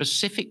at the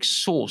specific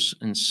source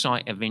and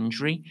site of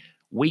injury,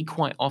 we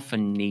quite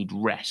often need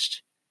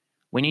rest.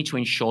 We need to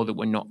ensure that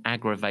we're not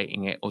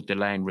aggravating it or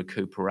delaying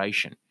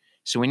recuperation.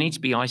 So we need to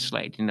be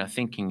isolated in our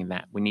thinking of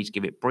that. We need to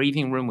give it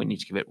breathing room. We need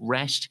to give it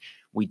rest.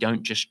 We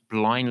don't just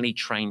blindly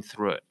train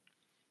through it.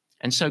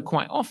 And so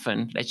quite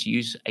often, let's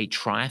use a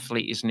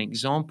triathlete as an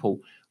example,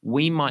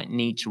 we might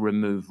need to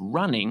remove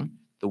running,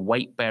 the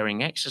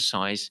weight-bearing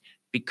exercise,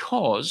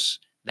 because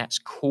that's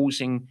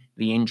causing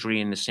the injury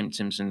and the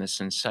symptoms and the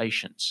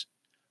sensations.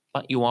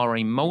 But you are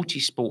a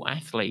multi-sport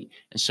athlete,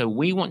 and so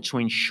we want to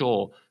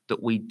ensure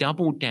that we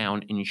double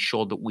down and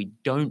ensure that we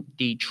don't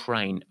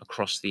detrain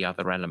across the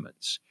other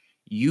elements.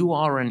 You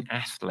are an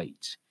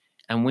athlete,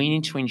 and we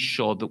need to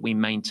ensure that we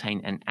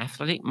maintain an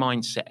athletic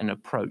mindset and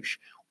approach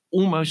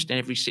almost in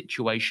every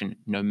situation,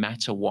 no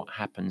matter what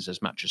happens,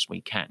 as much as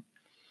we can.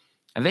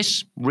 And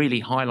this really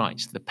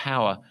highlights the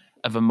power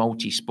of a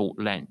multi-sport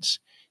lens.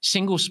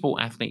 Single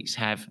sport athletes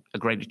have a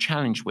greater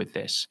challenge with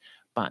this,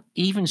 but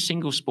even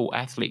single sport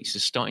athletes are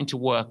starting to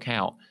work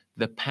out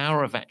the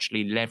power of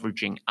actually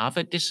leveraging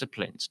other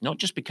disciplines, not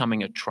just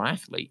becoming a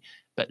triathlete,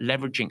 but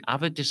leveraging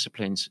other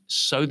disciplines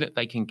so that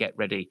they can get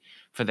ready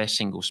for their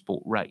single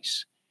sport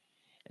race.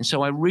 And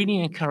so I really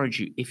encourage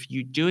you, if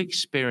you do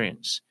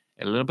experience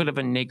a little bit of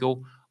a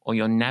niggle or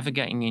you're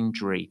navigating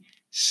injury,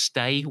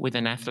 stay with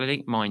an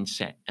athletic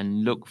mindset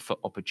and look for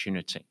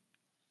opportunity.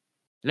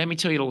 Let me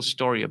tell you a little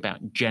story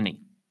about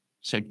Jenny.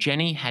 So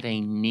Jenny had a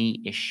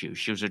knee issue.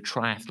 She was a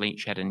triathlete.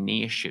 She had a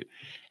knee issue.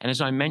 And as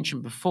I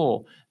mentioned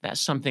before,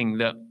 that's something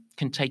that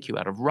can take you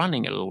out of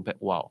running a little bit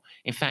while.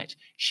 In fact,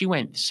 she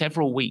went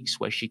several weeks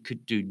where she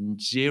could do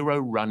zero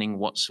running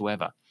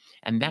whatsoever.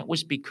 And that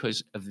was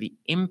because of the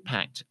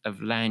impact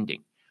of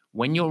landing.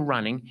 When you're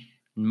running,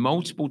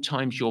 multiple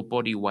times your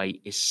body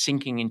weight is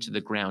sinking into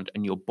the ground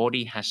and your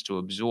body has to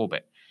absorb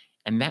it.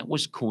 And that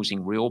was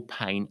causing real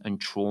pain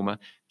and trauma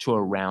to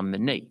around the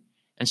knee.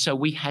 And so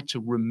we had to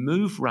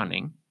remove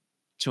running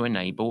to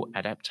enable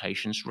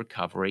adaptations,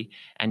 recovery,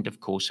 and of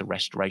course, a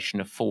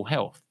restoration of full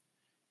health.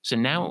 So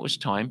now it was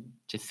time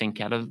to think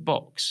out of the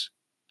box.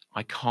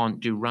 I can't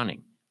do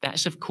running.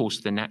 That's, of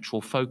course, the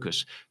natural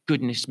focus.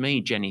 Goodness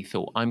me, Jenny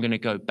thought, I'm going to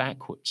go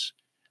backwards.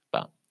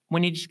 But we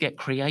needed to get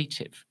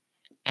creative.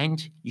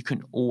 And you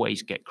can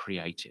always get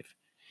creative.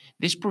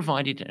 This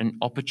provided an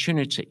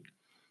opportunity.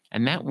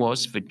 And that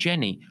was, for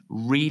Jenny,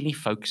 really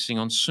focusing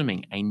on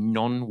swimming, a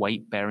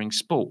non-weight-bearing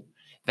sport.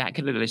 That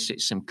could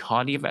elicit some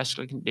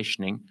cardiovascular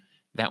conditioning.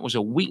 That was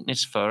a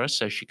weakness for her,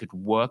 so she could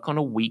work on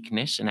a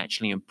weakness and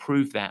actually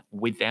improve that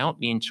without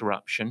the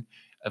interruption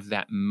of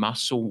that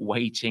muscle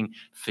weighting,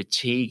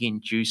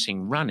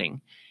 fatigue-inducing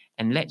running.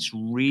 And let's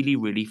really,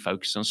 really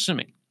focus on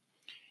swimming.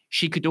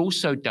 She could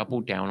also double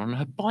down on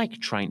her bike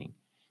training.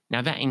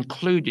 Now, that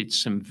included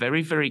some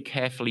very, very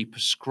carefully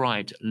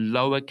prescribed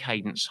lower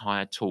cadence,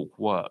 higher torque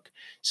work,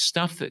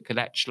 stuff that could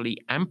actually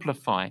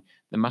amplify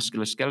the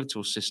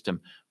musculoskeletal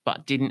system,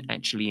 but didn't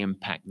actually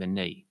impact the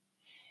knee.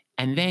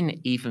 And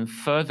then even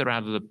further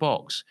out of the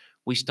box,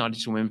 we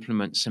started to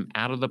implement some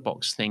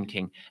out-of-the-box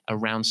thinking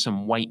around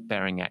some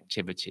weight-bearing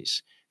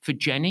activities. For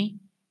Jenny,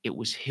 it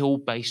was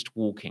hill-based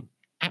walking,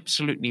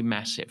 absolutely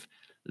massive,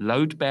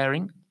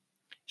 load-bearing,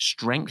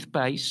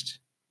 strength-based,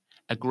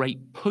 a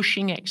great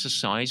pushing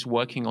exercise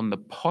working on the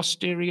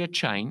posterior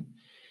chain,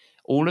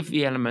 all of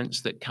the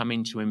elements that come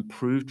into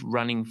improved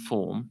running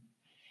form,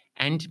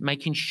 and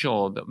making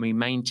sure that we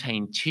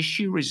maintain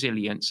tissue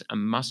resilience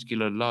and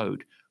muscular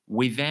load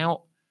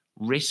without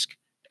risk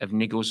of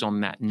niggles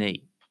on that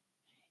knee.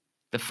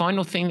 The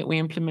final thing that we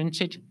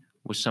implemented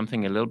was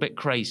something a little bit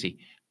crazy,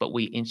 but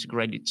we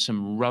integrated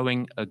some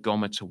rowing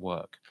ergometer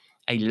work,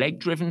 a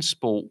leg-driven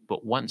sport,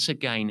 but once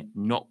again,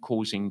 not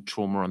causing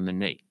trauma on the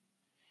knee.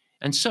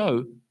 And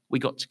so we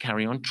got to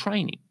carry on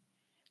training.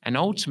 And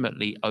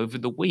ultimately, over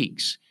the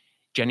weeks,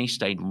 Jenny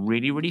stayed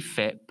really, really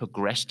fit,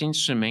 progressed in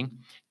swimming,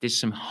 did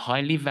some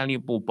highly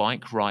valuable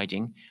bike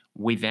riding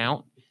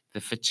without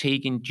the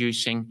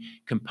fatigue-inducing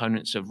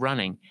components of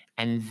running.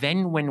 And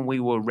then when we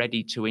were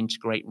ready to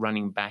integrate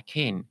running back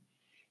in,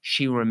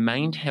 she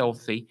remained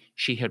healthy.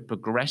 She had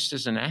progressed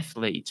as an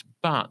athlete,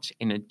 but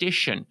in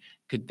addition,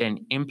 could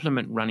then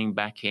implement running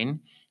back in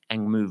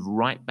and move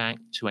right back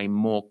to a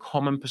more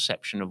common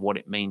perception of what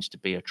it means to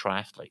be a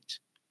triathlete.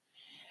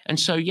 And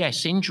so,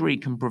 yes, injury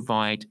can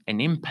provide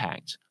an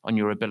impact on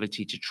your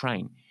ability to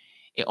train.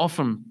 It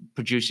often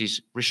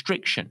produces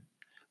restriction,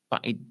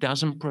 but it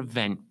doesn't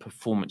prevent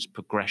performance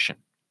progression.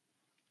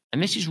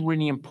 And this is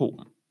really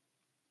important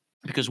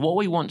because what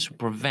we want to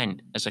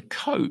prevent as a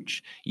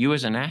coach, you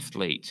as an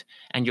athlete,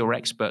 and your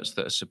experts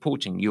that are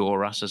supporting you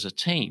or us as a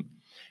team,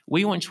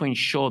 we want to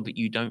ensure that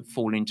you don't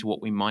fall into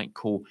what we might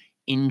call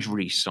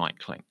injury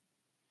cycling.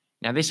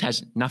 Now, this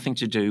has nothing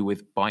to do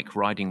with bike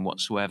riding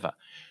whatsoever,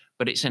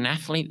 but it's an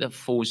athlete that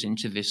falls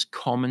into this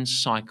common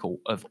cycle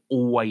of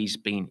always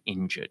being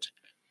injured.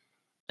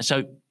 And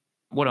so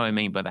what do I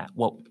mean by that?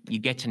 Well, you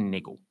get a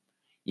niggle.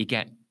 You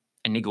get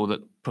a niggle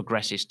that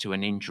progresses to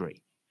an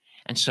injury.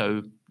 And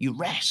so you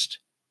rest.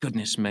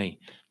 Goodness me,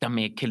 done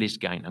me Achilles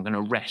gain. I'm going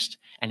to rest.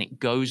 And it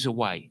goes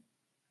away.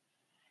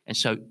 And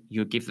so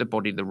you give the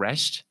body the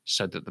rest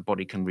so that the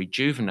body can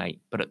rejuvenate.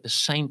 But at the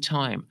same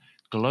time,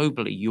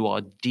 globally, you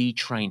are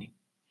detraining.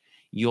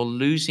 You're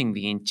losing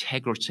the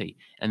integrity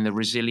and the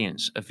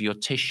resilience of your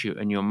tissue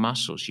and your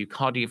muscles. Your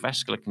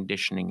cardiovascular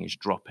conditioning is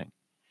dropping.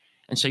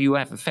 And so you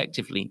have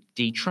effectively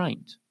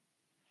detrained.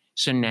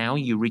 So now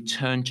you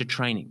return to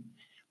training,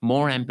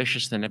 more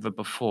ambitious than ever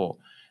before,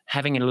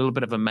 having a little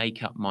bit of a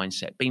make-up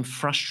mindset, being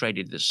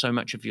frustrated that so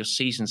much of your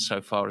season so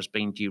far has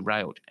been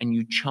derailed, and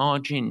you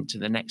charge into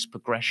the next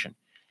progression,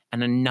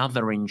 and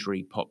another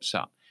injury pops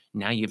up.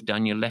 Now you've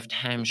done your left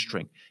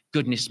hamstring.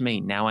 Goodness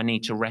me, now I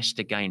need to rest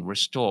again,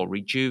 restore,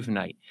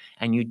 rejuvenate,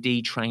 and you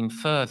detrain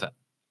further.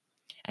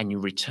 And you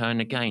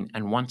return again.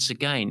 And once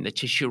again, the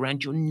tissue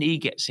around your knee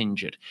gets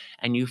injured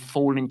and you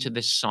fall into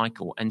this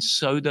cycle. And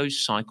so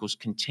those cycles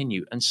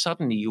continue. And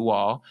suddenly you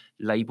are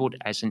labeled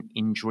as an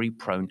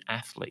injury-prone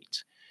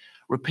athlete.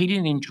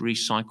 Repeated injury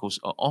cycles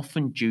are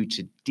often due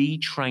to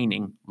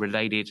detraining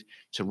related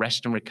to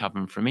rest and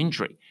recovering from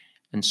injury.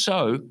 And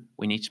so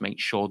we need to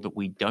make sure that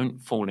we don't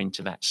fall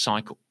into that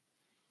cycle.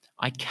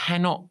 I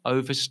cannot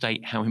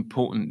overstate how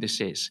important this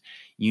is.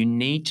 You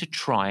need to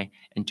try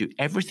and do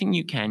everything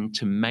you can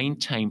to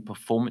maintain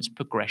performance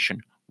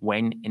progression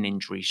when an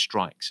injury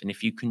strikes. And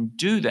if you can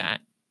do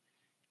that,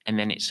 and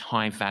then it's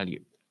high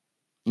value.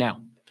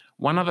 Now,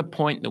 one other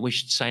point that we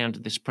should say under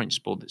this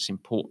principle that's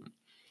important.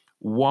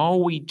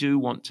 While we do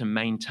want to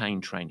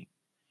maintain training,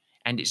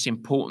 and it's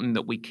important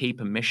that we keep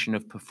a mission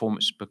of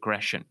performance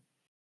progression,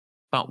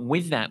 but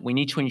with that, we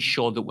need to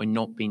ensure that we're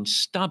not being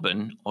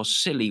stubborn or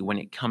silly when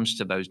it comes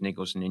to those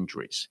niggles and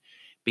injuries.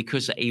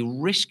 Because a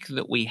risk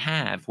that we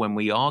have when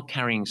we are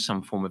carrying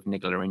some form of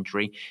niggle or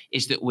injury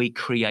is that we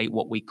create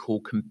what we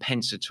call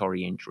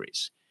compensatory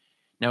injuries.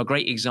 Now, a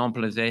great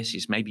example of this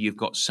is maybe you've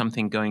got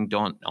something going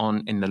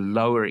on in the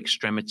lower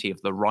extremity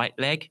of the right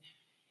leg,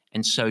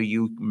 and so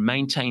you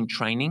maintain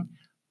training,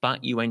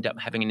 but you end up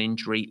having an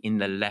injury in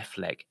the left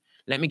leg.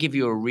 Let me give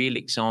you a real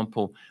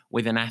example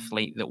with an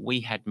athlete that we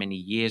had many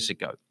years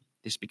ago.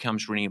 This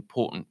becomes really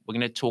important. We're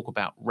going to talk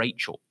about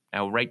Rachel.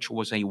 Now, Rachel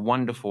was a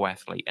wonderful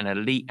athlete, an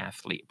elite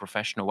athlete, a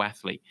professional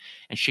athlete,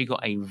 and she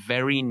got a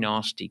very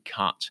nasty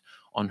cut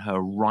on her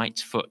right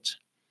foot.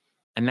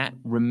 And that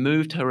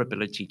removed her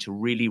ability to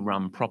really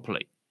run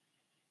properly.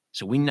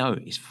 So we know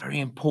it's very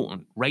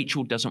important.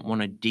 Rachel doesn't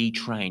want to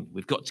detrain.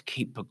 We've got to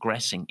keep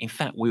progressing. In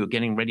fact, we were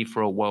getting ready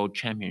for a world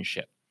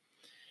championship.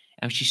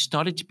 And she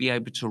started to be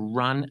able to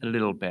run a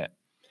little bit,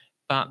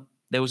 but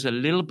there was a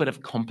little bit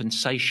of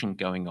compensation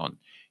going on.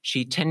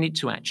 She tended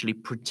to actually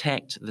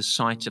protect the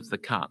site of the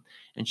cut,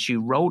 and she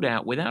rolled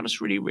out, without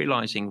us really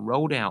realizing,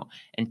 rolled out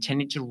and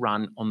tended to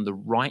run on the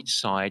right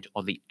side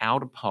or the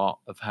outer part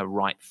of her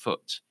right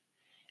foot.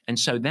 And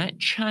so that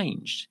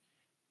changed,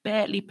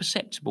 barely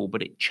perceptible,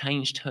 but it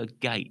changed her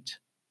gait.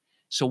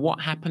 So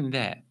what happened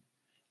there?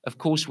 Of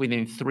course,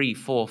 within 3,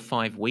 4,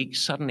 5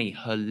 weeks, suddenly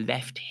her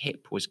left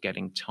hip was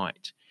getting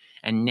tight.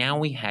 And now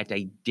we had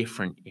a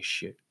different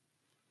issue.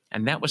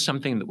 And that was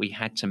something that we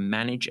had to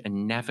manage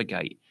and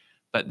navigate.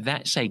 But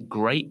that's a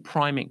great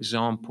prime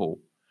example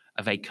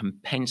of a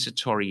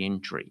compensatory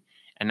injury,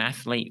 an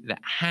athlete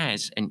that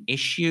has an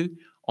issue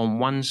on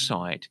one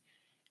side,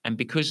 and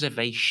because of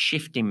a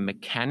shift in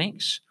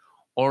mechanics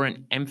or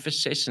an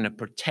emphasis and a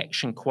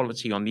protection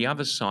quality on the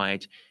other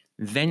side,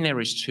 then there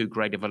is too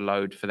great of a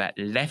load for that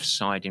left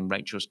side, in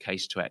Rachel's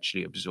case, to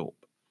actually absorb.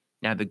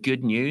 Now, the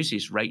good news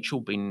is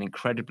Rachel, being an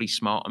incredibly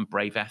smart and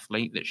brave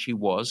athlete that she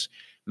was,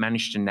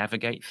 managed to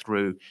navigate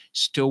through,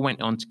 still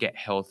went on to get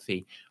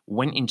healthy,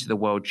 went into the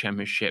World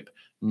Championship,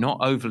 not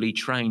overly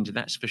trained,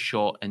 that's for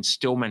sure, and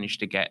still managed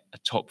to get a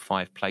top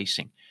 5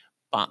 placing.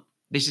 But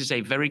this is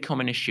a very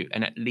common issue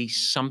and at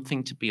least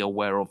something to be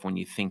aware of when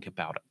you think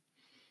about it.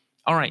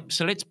 All right,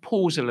 so let's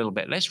pause a little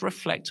bit. Let's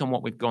reflect on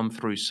what we've gone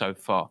through so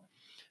far.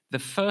 The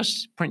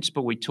first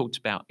principle we talked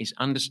about is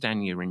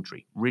understanding your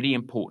injury, really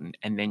important,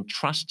 and then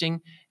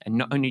trusting, and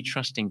not only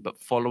trusting, but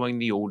following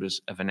the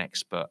orders of an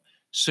expert.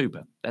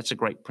 Super, that's a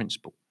great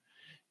principle.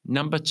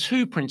 Number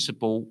 2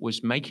 principle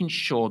was making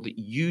sure that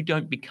you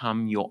don't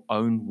become your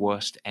own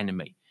worst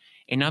enemy.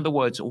 In other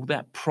words, all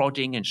that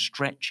prodding and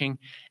stretching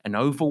and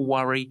over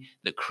worry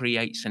that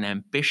creates an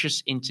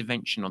ambitious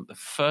intervention on the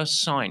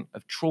first sign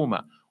of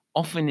trauma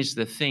often is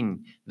the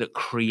thing that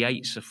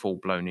creates a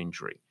full-blown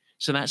injury.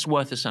 So that's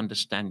worth us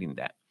understanding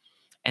that.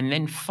 And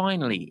then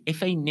finally,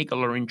 if a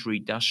niggle or injury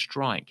does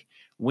strike,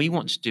 we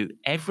want to do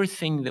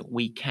everything that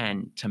we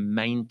can to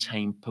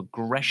maintain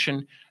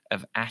progression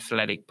of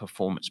athletic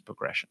performance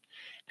progression.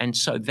 And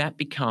so that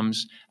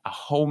becomes a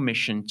whole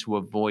mission to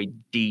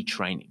avoid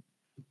detraining.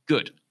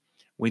 Good.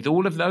 With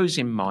all of those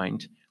in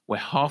mind, we're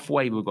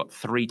halfway, we've got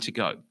 3 to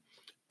go.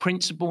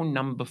 Principle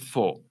number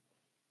 4.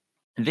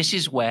 This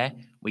is where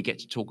we get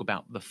to talk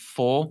about the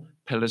 4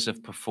 pillars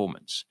of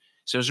performance.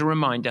 So as a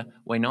reminder,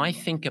 when I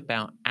think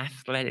about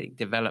athletic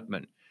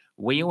development,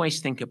 we always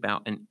think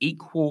about an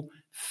equal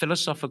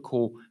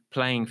philosophical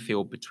playing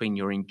field between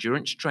your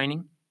endurance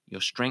training,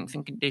 your strength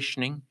and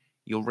conditioning,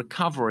 your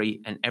recovery,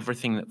 and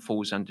everything that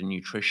falls under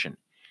nutrition.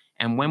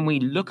 And when we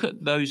look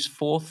at those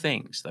four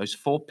things, those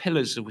four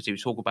pillars, as we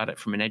talk about it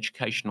from an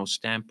educational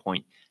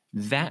standpoint,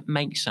 that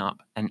makes up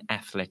an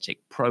athletic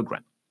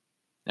program.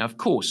 Now, of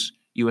course,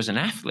 you as an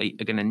athlete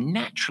are going to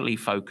naturally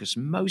focus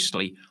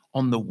mostly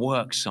on the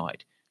work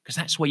side, because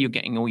that's where you're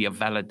getting all your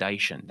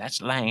validation.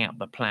 That's laying out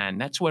the plan.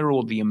 That's where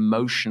all the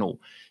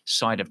emotional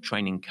side of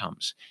training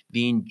comes,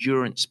 the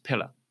endurance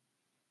pillar.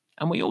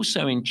 And we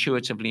also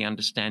intuitively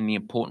understand the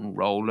important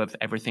role of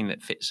everything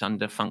that fits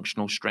under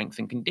functional strength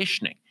and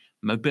conditioning,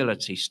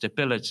 mobility,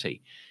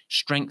 stability,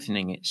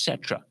 strengthening,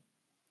 etc.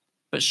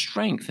 But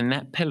strength in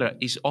that pillar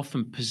is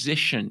often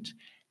positioned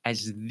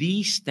as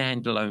the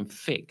standalone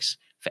fix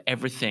for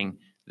everything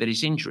that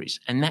is injuries.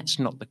 And that's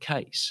not the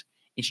case.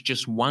 It's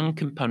just one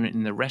component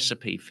in the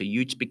recipe for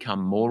you to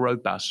become more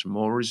robust,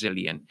 more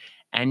resilient,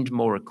 and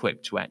more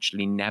equipped to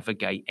actually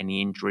navigate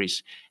any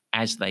injuries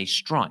as they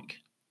strike.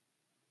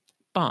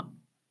 But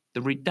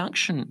the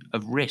reduction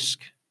of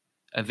risk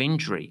of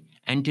injury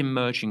and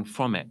emerging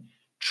from it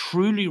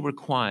truly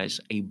requires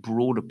a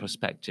broader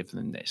perspective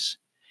than this.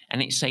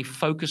 And it's a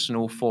focus on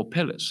all four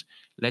pillars.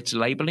 Let's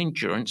label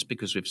endurance,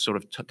 because we've sort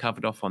of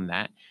covered off on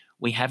that.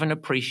 We have an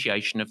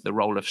appreciation of the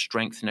role of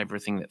strength and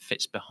everything that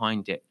fits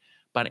behind it.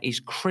 But it is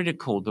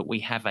critical that we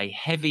have a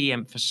heavy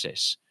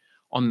emphasis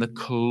on the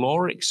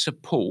caloric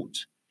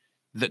support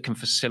that can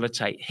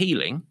facilitate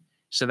healing.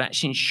 So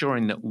that's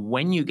ensuring that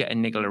when you get a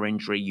niggle or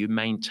injury, you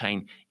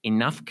maintain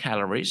enough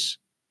calories.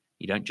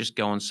 You don't just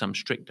go on some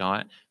strict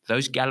diet.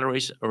 Those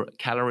calories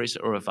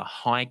are of a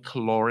high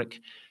caloric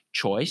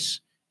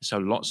choice. So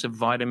lots of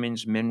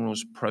vitamins,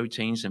 minerals,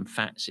 proteins, and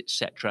fats,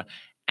 etc.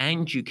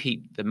 And you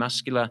keep the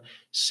muscular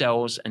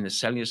cells and the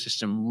cellular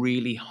system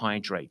really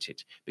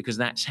hydrated, because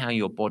that's how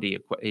your body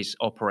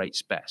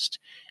operates best.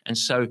 And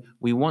so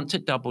we want to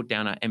double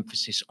down our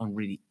emphasis on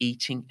really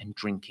eating and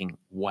drinking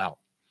well.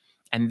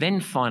 And then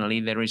finally,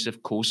 there is,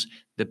 of course,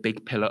 the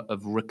big pillar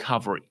of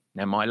recovery.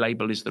 Now, my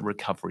label is the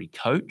recovery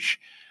coach,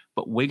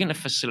 but we're going to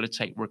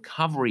facilitate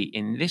recovery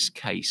in this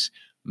case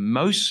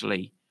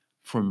mostly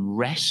from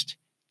rest,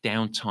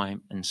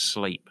 downtime, and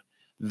sleep.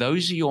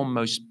 Those are your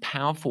most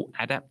powerful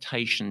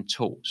adaptation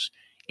tools.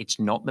 It's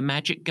not the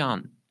magic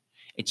gun.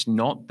 It's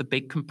not the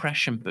big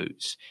compression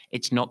boots.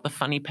 It's not the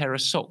funny pair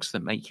of socks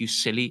that make you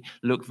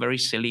look very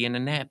silly in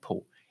an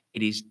airport.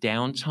 It is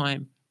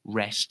downtime,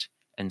 rest,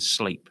 and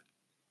sleep.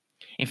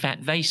 In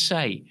fact, they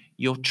say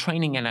your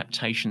training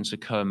adaptations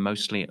occur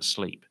mostly at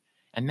sleep.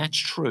 And that's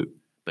true,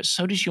 but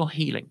so does your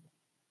healing.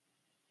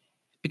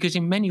 Because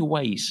in many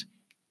ways,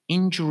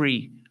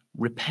 injury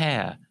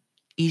repair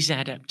is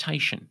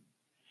adaptation.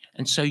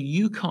 And so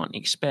you can't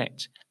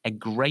expect a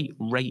great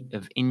rate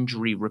of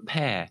injury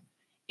repair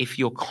if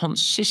you're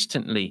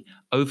consistently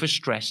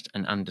overstressed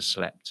and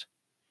underslept.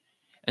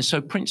 And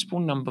so principle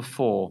number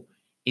 4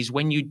 is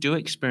when you do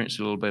experience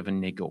a little bit of a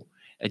niggle,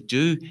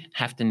 do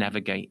have to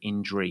navigate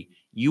injury,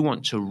 you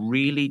want to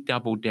really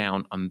double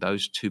down on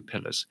those two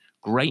pillars: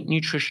 great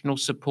nutritional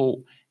support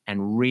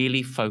and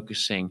really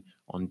focusing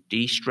on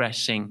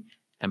de-stressing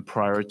and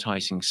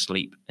prioritizing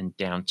sleep and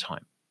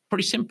downtime.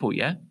 Pretty simple,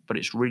 yeah? But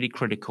it's really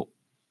critical.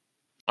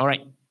 All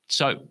right,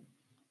 so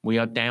we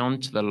are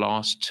down to the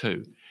last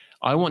two.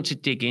 I want to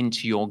dig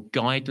into your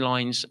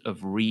guidelines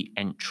of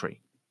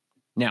re-entry.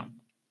 Now,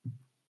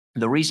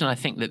 the reason I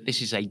think that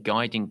this is a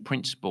guiding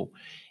principle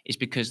is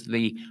because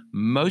the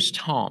most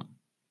harm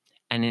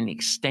and an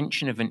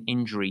extension of an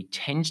injury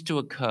tends to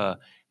occur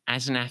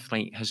as an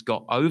athlete has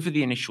got over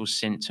the initial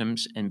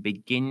symptoms and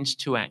begins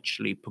to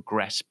actually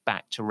progress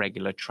back to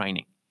regular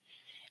training.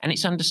 And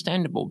it's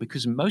understandable,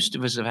 because most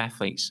of us as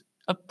athletes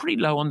are pretty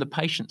low on the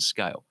patience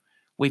scale.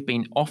 We've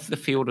been off the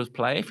field of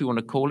play, if you want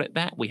to call it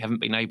that. We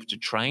haven't been able to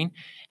train,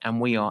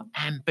 and we are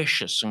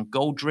ambitious and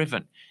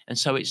goal-driven. And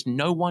so it's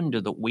no wonder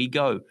that we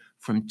go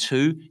from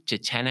 2 to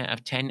 10 out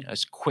of 10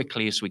 as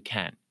quickly as we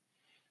can.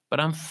 But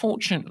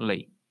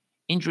unfortunately,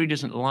 injury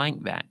doesn't like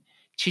that.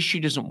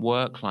 Tissue doesn't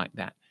work like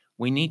that.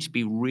 We need to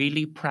be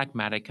really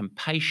pragmatic and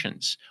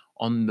patient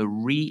on the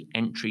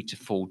re-entry to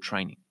full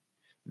training.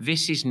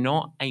 This is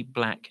not a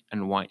black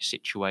and white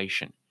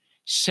situation.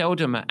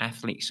 Seldom are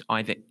athletes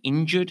either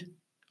injured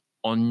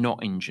or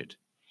not injured.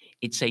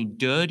 It's a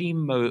dirty,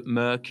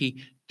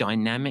 murky,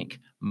 dynamic,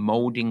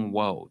 molding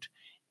world.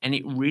 And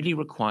it really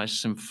requires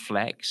some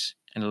flex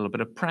and a little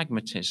bit of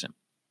pragmatism.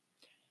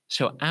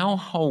 So our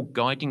whole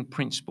guiding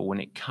principle when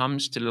it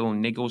comes to little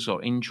niggles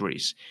or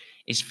injuries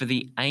is for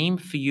the aim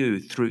for you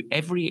through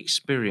every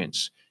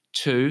experience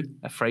to,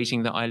 a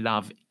phrasing that I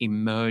love,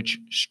 emerge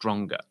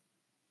stronger.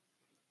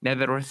 Now,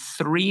 there are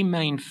 3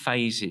 main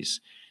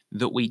phases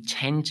that we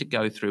tend to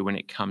go through when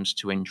it comes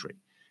to injury.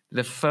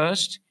 The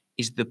first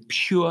is the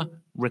pure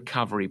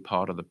recovery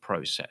part of the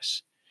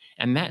process.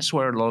 And that's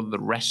where a lot of the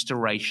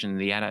restoration,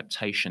 the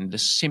adaptation, the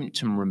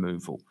symptom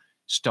removal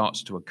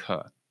starts to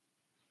occur.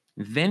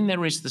 Then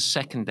there is the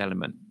second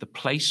element, the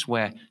place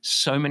where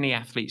so many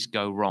athletes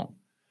go wrong,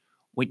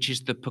 which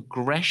is the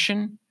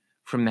progression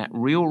from that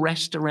real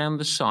rest around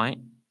the site,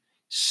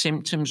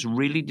 symptoms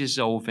really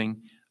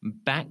dissolving,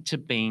 back to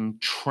being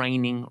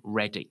training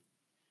ready.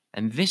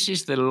 And this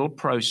is the little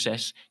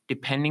process,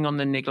 depending on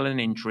the niggle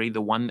and injury,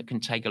 the one that can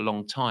take a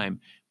long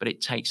time, but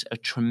it takes a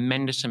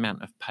tremendous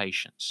amount of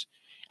patience.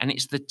 And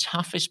it's the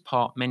toughest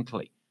part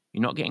mentally.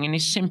 You're not getting any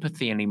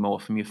sympathy anymore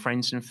from your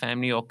friends and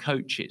family or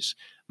coaches.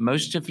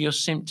 Most of your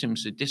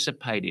symptoms are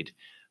dissipated.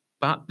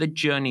 But the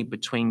journey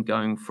between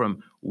going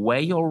from where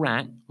you're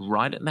at,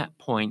 right at that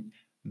point,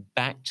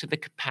 back to the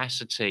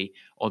capacity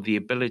or the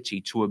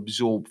ability to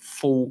absorb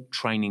full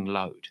training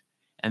load.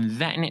 And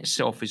that in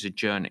itself is a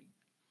journey.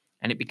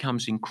 And it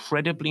becomes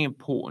incredibly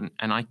important.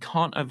 And I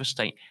can't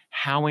overstate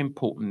how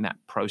important that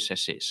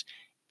process is.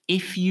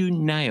 If you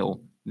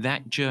nail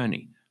that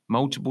journey,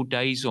 multiple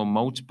days or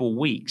multiple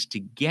weeks to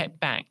get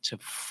back to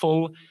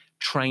full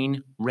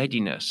train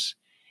readiness,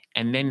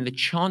 and then the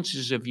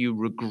chances of you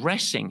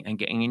regressing and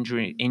getting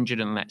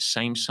injured on that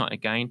same site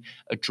again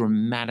are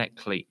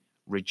dramatically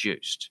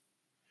reduced.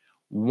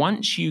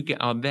 Once you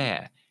are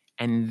there,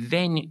 and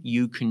then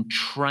you can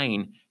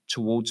train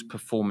towards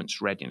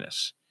performance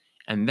readiness.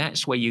 And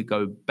that's where you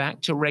go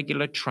back to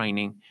regular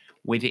training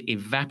with it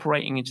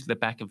evaporating into the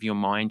back of your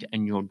mind,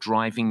 and you're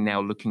driving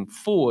now looking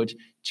forward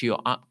to your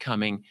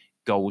upcoming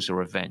goals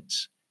or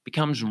events.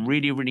 Becomes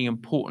really, really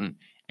important.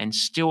 And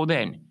still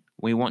then,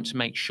 we want to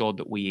make sure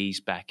that we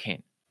ease back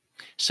in.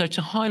 So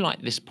to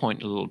highlight this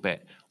point a little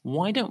bit,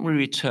 why don't we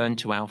return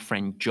to our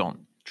friend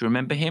John? Do you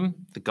remember him,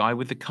 the guy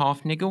with the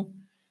calf niggle?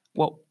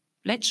 Well,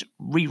 let's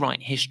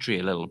rewrite history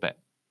a little bit.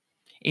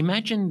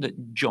 Imagine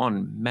that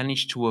John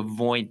managed to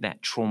avoid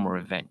that trauma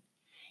event.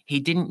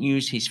 He didn't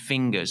use his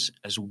fingers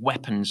as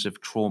weapons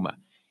of trauma.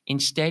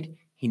 Instead,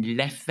 he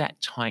left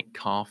that tight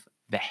calf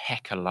the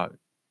heck alone.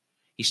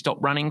 He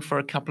stopped running for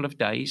a couple of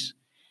days.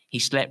 He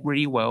slept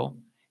really well.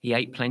 He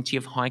ate plenty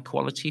of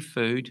high-quality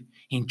food.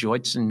 He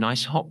enjoyed some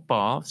nice hot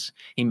baths.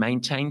 He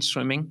maintained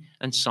swimming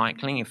and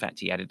cycling. In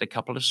fact, he added a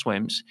couple of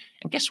swims.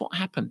 And guess what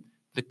happened?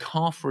 The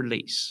calf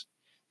release.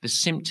 The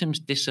symptoms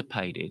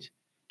dissipated.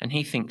 And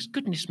he thinks,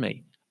 goodness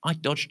me, I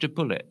dodged a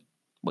bullet.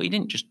 Well, you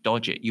didn't just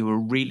dodge it. You were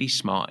really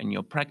smart in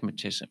your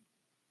pragmatism.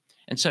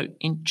 And so,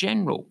 in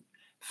general,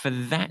 for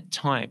that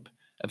type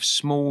of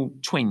small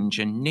twinge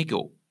and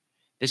niggle,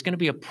 there's going to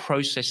be a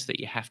process that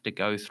you have to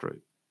go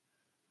through.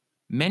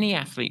 Many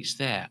athletes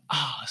there,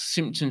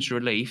 symptoms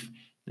relief,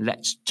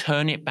 let's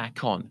turn it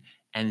back on.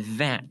 And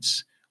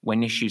that's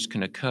when issues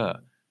can occur.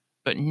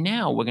 But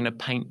now we're going to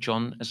paint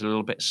John as a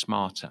little bit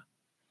smarter,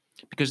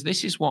 because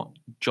this is what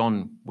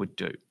John would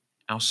do,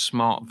 our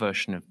smart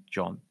version of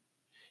John.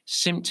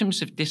 Symptoms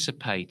have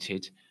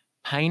dissipated.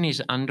 Pain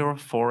is under a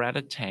 4 out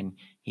of 10.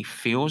 He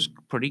feels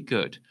pretty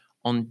good.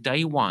 On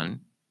day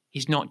one,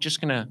 he's not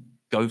just going to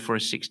go for a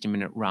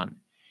 60-minute run.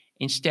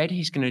 Instead,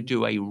 he's going to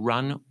do a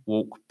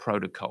run-walk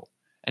protocol.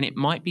 And it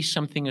might be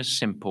something as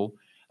simple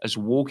as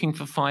walking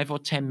for 5 or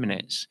 10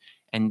 minutes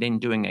and then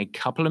doing a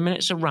couple of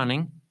minutes of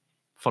running,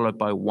 followed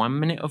by 1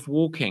 minute of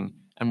walking,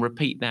 and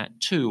repeat that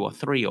 2 or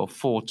 3 or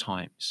 4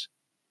 times.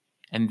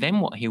 And then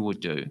what he will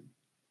do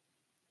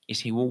is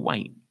he will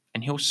wait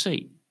and he'll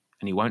see.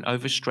 And he won't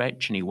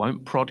overstretch and he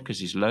won't prod because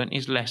he's learnt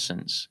his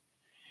lessons.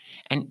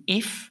 And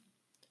if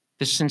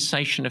the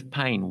sensation of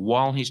pain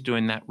while he's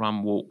doing that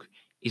run walk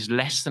is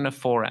less than a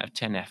 4 out of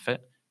 10 effort,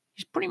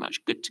 he's pretty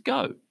much good to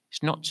go.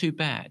 It's not too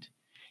bad.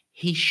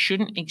 He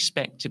shouldn't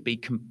expect to be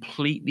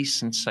completely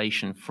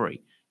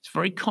sensation-free. It's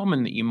very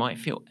common that you might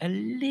feel a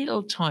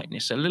little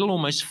tightness, a little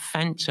almost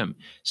phantom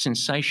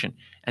sensation.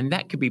 And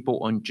that could be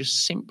brought on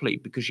just simply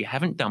because you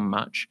haven't done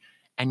much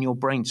and your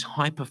brain's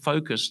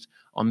hyper-focused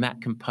on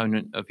that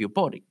component of your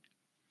body.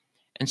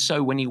 And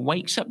so when he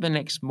wakes up the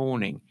next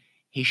morning,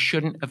 he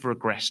shouldn't have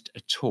regressed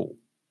at all.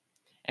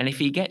 And if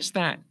he gets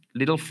that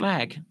little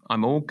flag,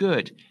 I'm all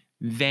good,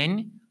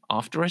 then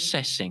after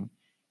assessing,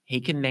 he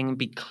can then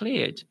be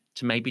cleared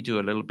to maybe do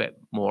a little bit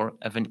more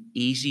of an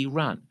easy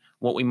run,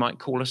 what we might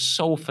call a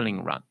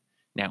soul-filling run.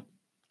 Now,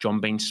 John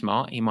being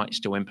smart, he might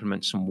still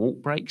implement some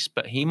walk breaks,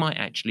 but he might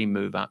actually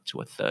move up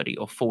to a 30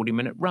 or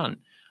 40-minute run.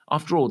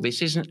 After all,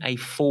 this isn't a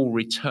full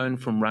return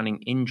from running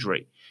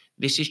injury.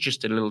 This is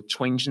just a little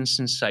twinge and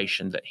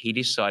sensation that he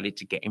decided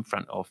to get in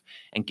front of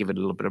and give it a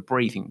little bit of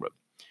breathing room.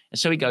 And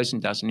so he goes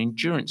and does an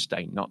endurance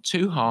day, not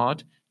too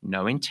hard,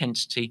 no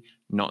intensity,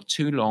 not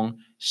too long,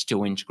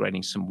 still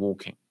integrating some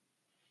walking.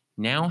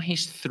 Now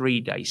he's 3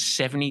 days,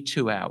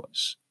 72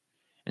 hours.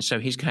 And so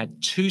he's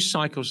had 2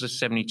 cycles of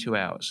 72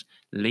 hours,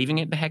 leaving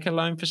it the heck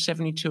alone for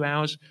 72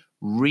 hours,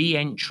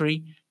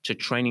 re-entry to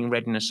training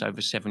readiness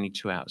over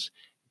 72 hours.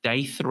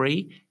 Day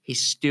 3,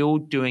 he's still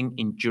doing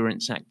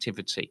endurance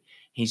activity.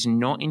 He's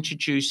not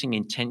introducing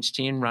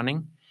intensity in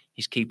running.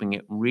 He's keeping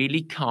it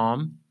really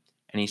calm,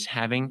 and he's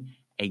having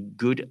a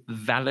good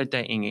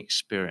validating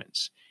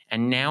experience.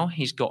 And now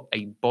he's got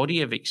a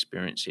body of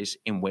experiences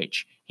in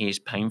which he is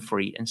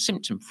pain-free and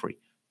symptom-free.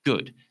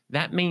 Good.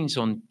 That means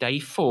on day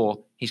 4,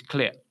 he's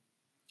clear,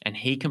 and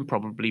he can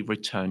probably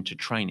return to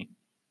training.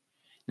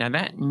 Now,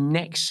 that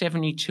next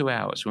 72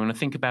 hours, we want to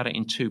think about it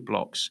in 2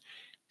 blocks.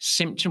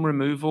 Symptom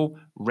removal,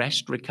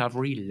 rest,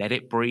 recovery, let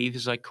it breathe,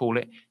 as I call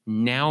it.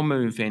 Now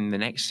move in the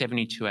next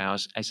 72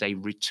 hours as a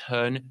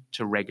return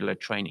to regular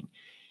training.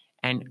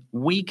 And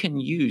we can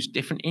use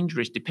different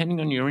injuries depending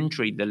on your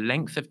injury, the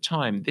length of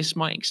time. This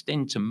might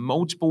extend to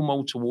multiple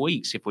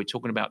weeks if we're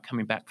talking about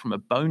coming back from a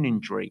bone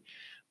injury.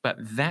 But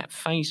that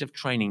phase of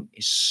training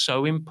is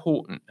so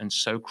important and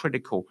so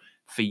critical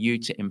for you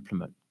to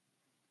implement.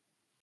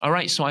 All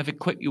right, so I've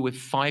equipped you with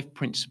 5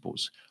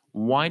 principles.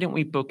 Why don't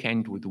we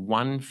bookend with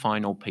one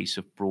final piece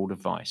of broad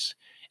advice?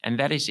 And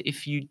that is,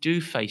 if you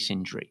do face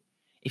injury,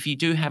 if you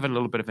do have a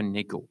little bit of a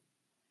niggle,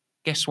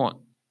 guess what?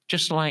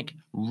 Just like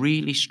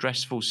really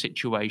stressful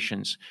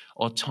situations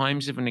or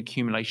times of an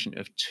accumulation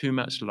of too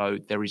much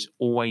load, there is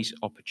always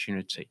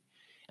opportunity.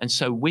 And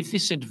so with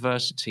this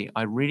adversity,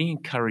 I really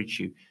encourage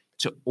you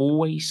to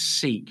always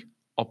seek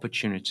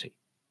opportunity.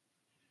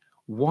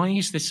 Why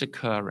is this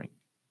occurring?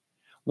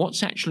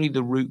 What's actually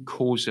the root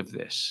cause of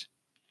this?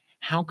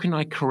 How can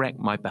I correct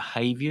my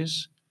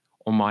behaviors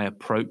or my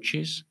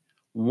approaches?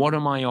 What are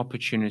my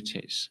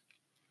opportunities?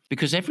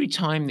 Because every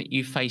time that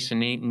you face a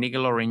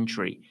niggle or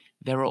injury,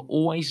 there are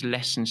always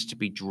lessons to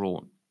be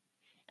drawn.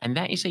 And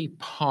that is a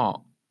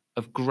part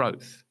of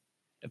growth,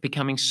 of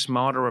becoming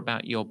smarter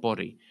about your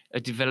body,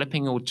 of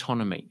developing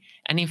autonomy,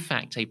 and in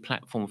fact, a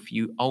platform for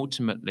you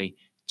ultimately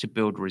to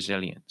build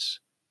resilience.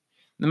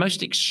 The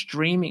most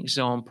extreme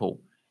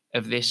example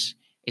of this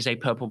is a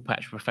purple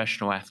patch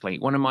professional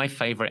athlete, one of my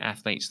favorite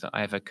athletes that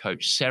I ever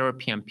coached, Sarah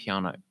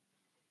Piampiano.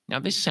 Now,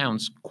 this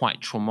sounds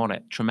quite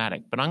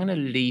traumatic, but I'm going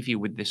to leave you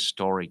with this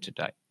story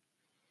today.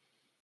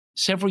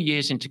 Several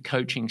years into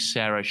coaching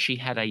Sarah, she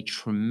had a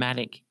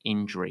traumatic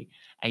injury,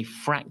 a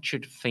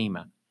fractured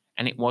femur,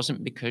 and it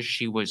wasn't because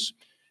she was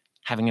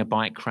having a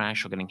bike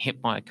crash or getting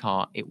hit by a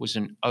car. It was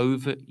an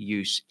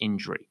overuse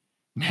injury.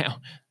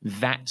 Now,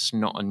 that's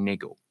not a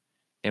niggle.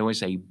 There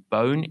was a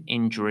bone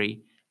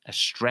injury, a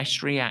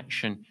stress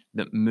reaction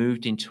that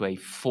moved into a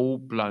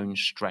full-blown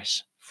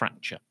stress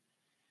fracture.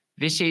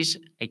 This is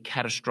a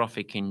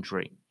catastrophic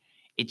injury.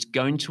 It's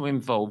going to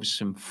involve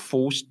some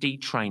forced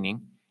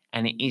detraining,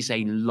 and it is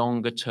a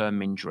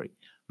longer-term injury.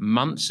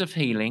 Months of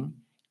healing,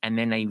 and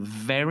then a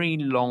very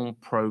long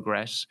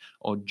progress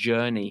or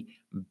journey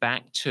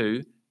back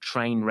to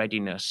train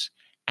readiness,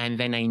 and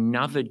then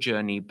another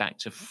journey back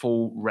to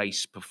full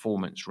race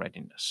performance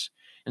readiness.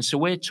 And so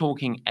we're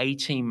talking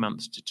 18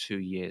 months to 2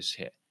 years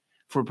here.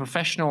 For a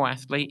professional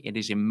athlete, it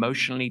is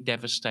emotionally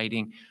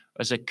devastating.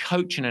 As a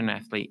coach and an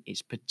athlete,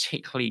 it's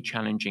particularly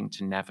challenging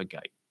to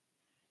navigate.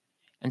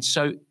 And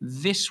so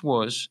this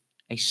was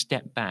a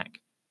step back.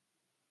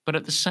 But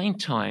at the same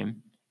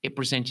time, it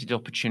presented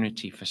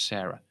opportunity for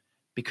Sarah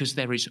because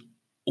there is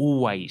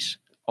always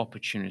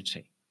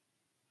opportunity.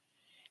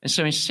 And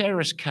so in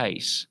Sarah's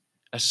case,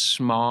 as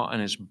smart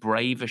and as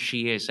brave as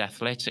she is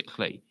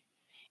athletically,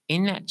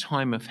 in that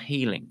time of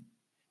healing,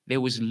 there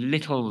was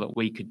little that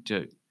we could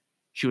do.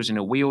 She was in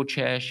a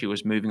wheelchair. She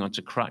was moving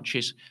onto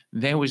crutches.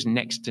 There was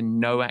next to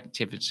no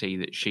activity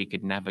that she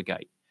could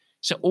navigate.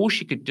 So all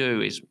she could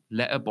do is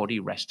let her body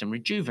rest and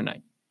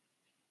rejuvenate.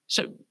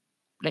 So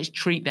let's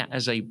treat that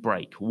as a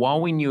break. While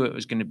we knew it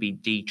was going to be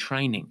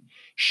detraining,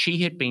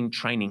 she had been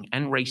training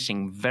and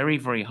racing very,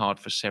 very hard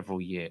for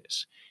several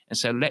years. And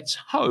so let's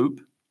hope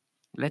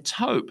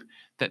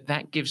that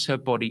that gives her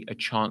body a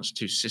chance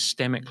to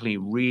systemically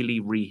really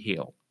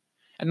re-heal.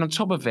 And on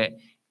top of it,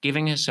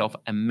 giving herself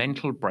a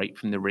mental break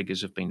from the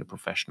rigors of being a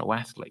professional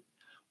athlete.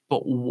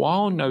 But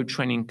while no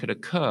training could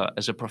occur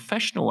as a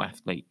professional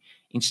athlete,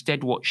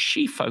 instead what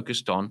she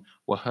focused on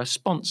were her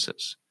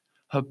sponsors,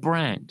 her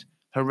brand,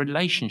 her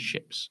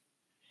relationships,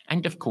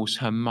 and of course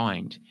her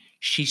mind.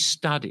 She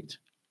studied.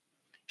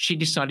 She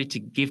decided to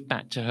give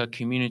back to her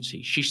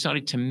community. She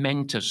started to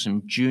mentor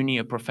some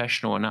junior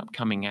professional and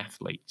upcoming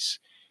athletes.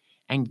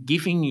 And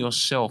giving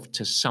yourself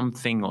to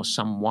something or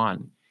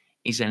someone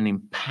is an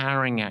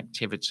empowering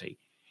activity.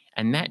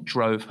 And that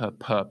drove her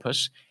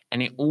purpose,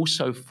 and it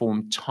also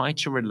formed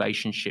tighter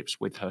relationships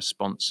with her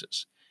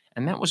sponsors.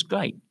 And that was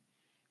great,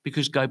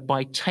 because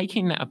by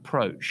taking that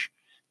approach,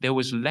 there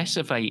was less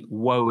of a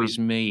woe is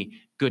me,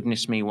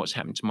 goodness me, what's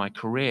happened to my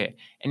career.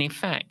 And in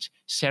fact,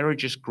 Sarah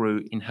just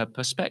grew in her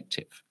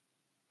perspective.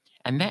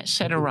 And that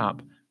set her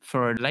up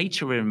for a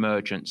later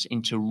emergence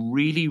into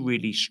really,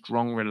 really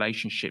strong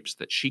relationships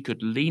that she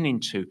could lean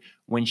into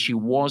when she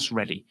was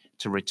ready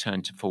to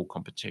return to full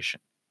competition.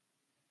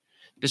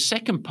 The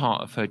second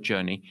part of her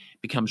journey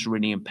becomes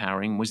really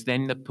empowering was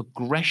then the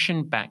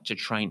progression back to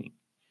training.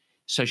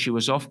 So she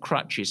was off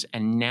crutches,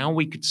 and now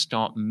we could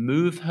start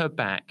move her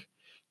back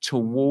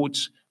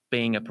towards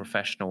being a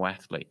professional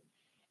athlete.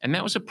 And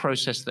that was a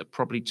process that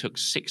probably took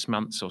 6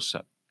 months or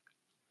so.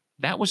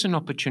 That was an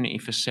opportunity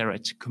for Sarah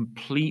to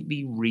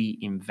completely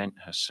reinvent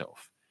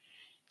herself.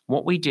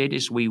 What we did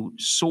is we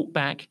sought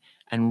back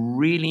and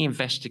really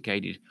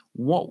investigated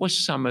what were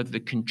some of the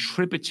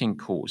contributing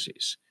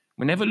causes.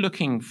 We're never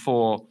looking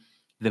for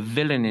the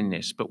villain in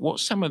this, but what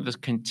some of the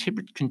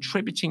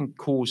contributing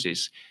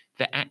causes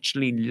that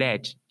actually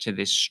led to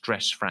this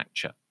stress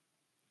fracture.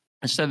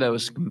 And so there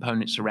was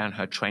components around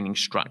her training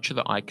structure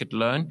that I could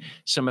learn,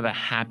 some of the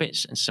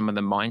habits and some of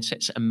the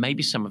mindsets, and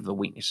maybe some of the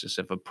weaknesses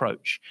of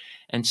approach.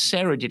 And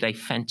Sarah did a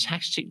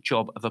fantastic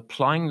job of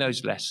applying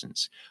those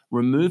lessons,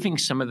 removing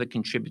some of the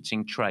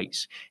contributing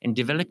traits, and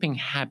developing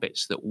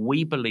habits that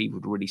we believe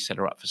would really set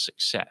her up for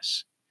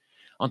success.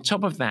 On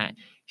top of that,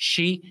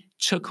 she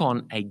took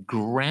on a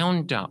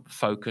ground-up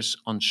focus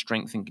on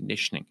strength and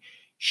conditioning.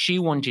 She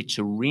wanted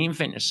to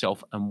reinvent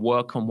herself and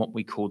work on what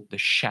we called the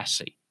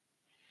chassis.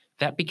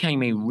 That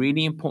became a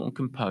really important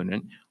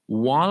component,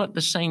 while at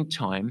the same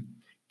time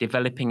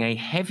developing a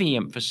heavy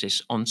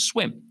emphasis on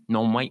swim,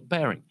 non-weight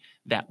bearing.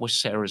 That was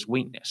Sarah's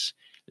weakness.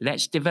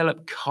 Let's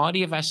develop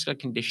cardiovascular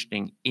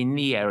conditioning in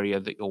the area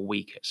that you're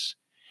weakest.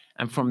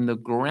 And from the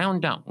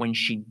ground up, when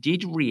she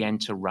did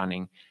re-enter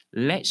running,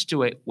 let's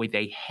do it with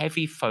a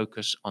heavy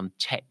focus on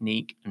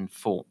technique and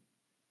form.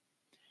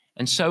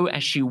 And so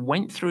as she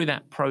went through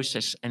that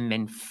process and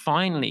then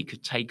finally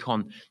could take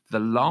on the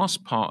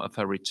last part of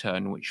her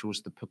return, which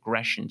was the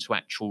progression to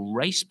actual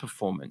race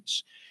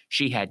performance,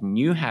 she had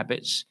new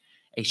habits,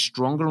 a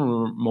stronger,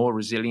 more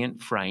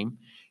resilient frame.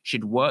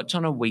 She'd worked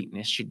on a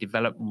weakness, she'd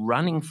developed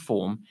running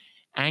form,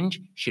 and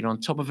she'd, on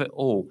top of it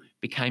all,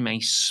 became a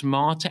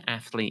smarter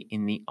athlete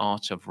in the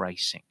art of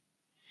racing.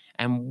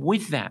 And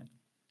with that,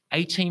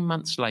 18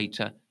 months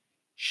later,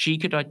 she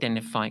could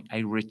identify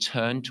a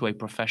return to a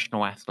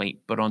professional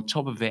athlete, but on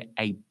top of it,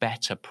 a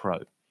better pro.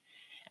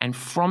 And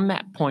from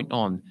that point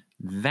on,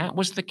 that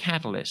was the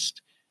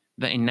catalyst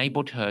that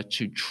enabled her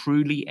to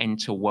truly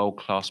enter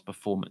world-class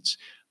performance.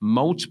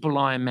 Multiple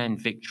Ironman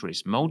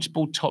victories,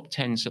 multiple top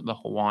 10s at the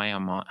Hawaii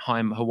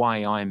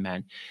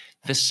Ironman,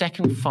 the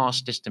second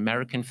fastest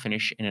American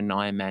finish in an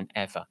Ironman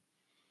ever.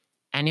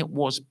 And it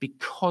was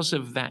because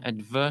of that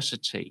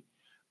adversity,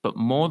 but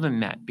more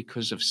than that,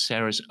 because of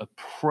Sarah's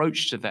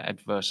approach to that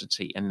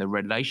adversity and the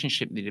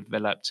relationship they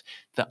developed,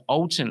 that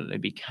ultimately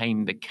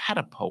became the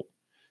catapult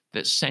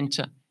that sent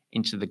her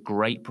into the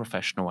great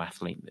professional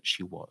athlete that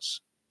she was.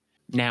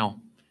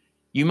 Now,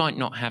 you might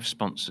not have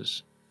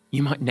sponsors.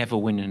 You might never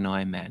win an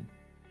Ironman.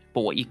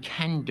 But what you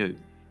can do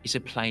is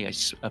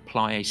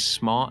apply a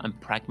smart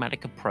and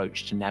pragmatic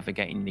approach to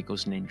navigating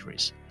niggles and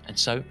injuries. And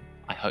so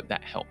I hope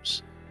that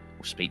helps.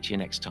 We'll speak to you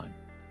next time.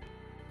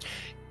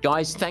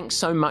 Guys, thanks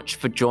so much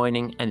for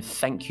joining and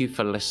thank you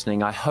for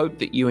listening. I hope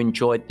that you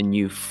enjoyed the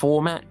new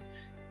format.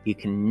 You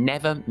can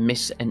never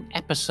miss an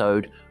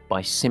episode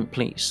by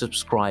simply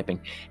subscribing.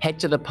 Head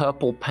to the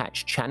Purple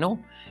Patch channel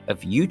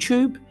of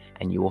YouTube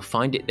and you will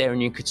find it there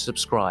and you could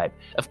subscribe.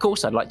 Of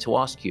course, I'd like to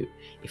ask you,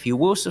 if you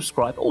will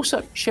subscribe,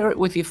 also share it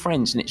with your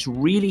friends. And it's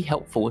really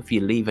helpful if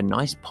you leave a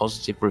nice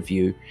positive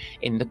review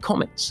in the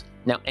comments.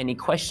 Now, any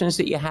questions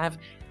that you have,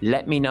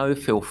 let me know.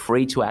 Feel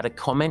free to add a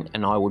comment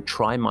and I will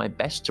try my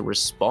best to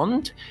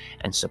respond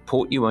and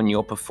support you on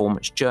your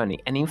performance journey.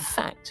 And in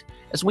fact,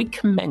 as we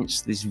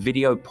commence this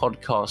video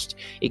podcast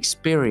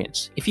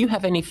experience, if you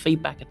have any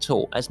feedback at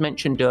all, as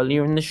mentioned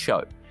earlier in the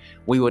show,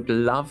 we would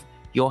love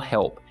your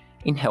help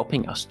in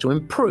helping us to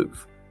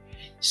improve.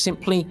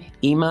 Simply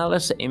email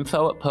us at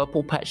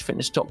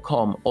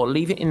info@purplepatchfitness.com or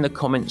leave it in the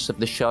comments of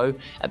the show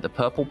at the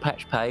Purple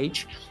Patch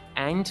page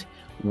and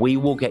we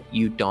will get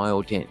you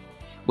dialed in.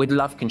 We'd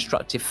love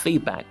constructive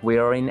feedback. We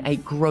are in a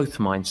growth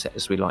mindset,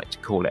 as we like to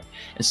call it.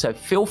 And so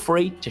feel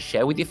free to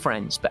share with your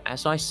friends. But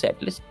as I said,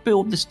 let's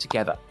build this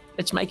together.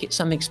 Let's make it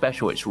something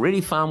special. It's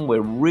really fun.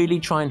 We're really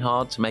trying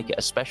hard to make it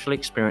a special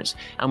experience.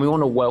 And we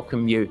want to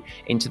welcome you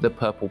into the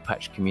Purple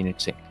Patch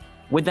community.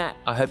 With that,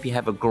 I hope you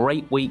have a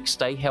great week.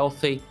 Stay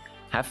healthy,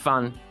 have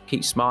fun,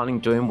 keep smiling,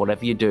 doing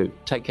whatever you do.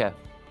 Take care.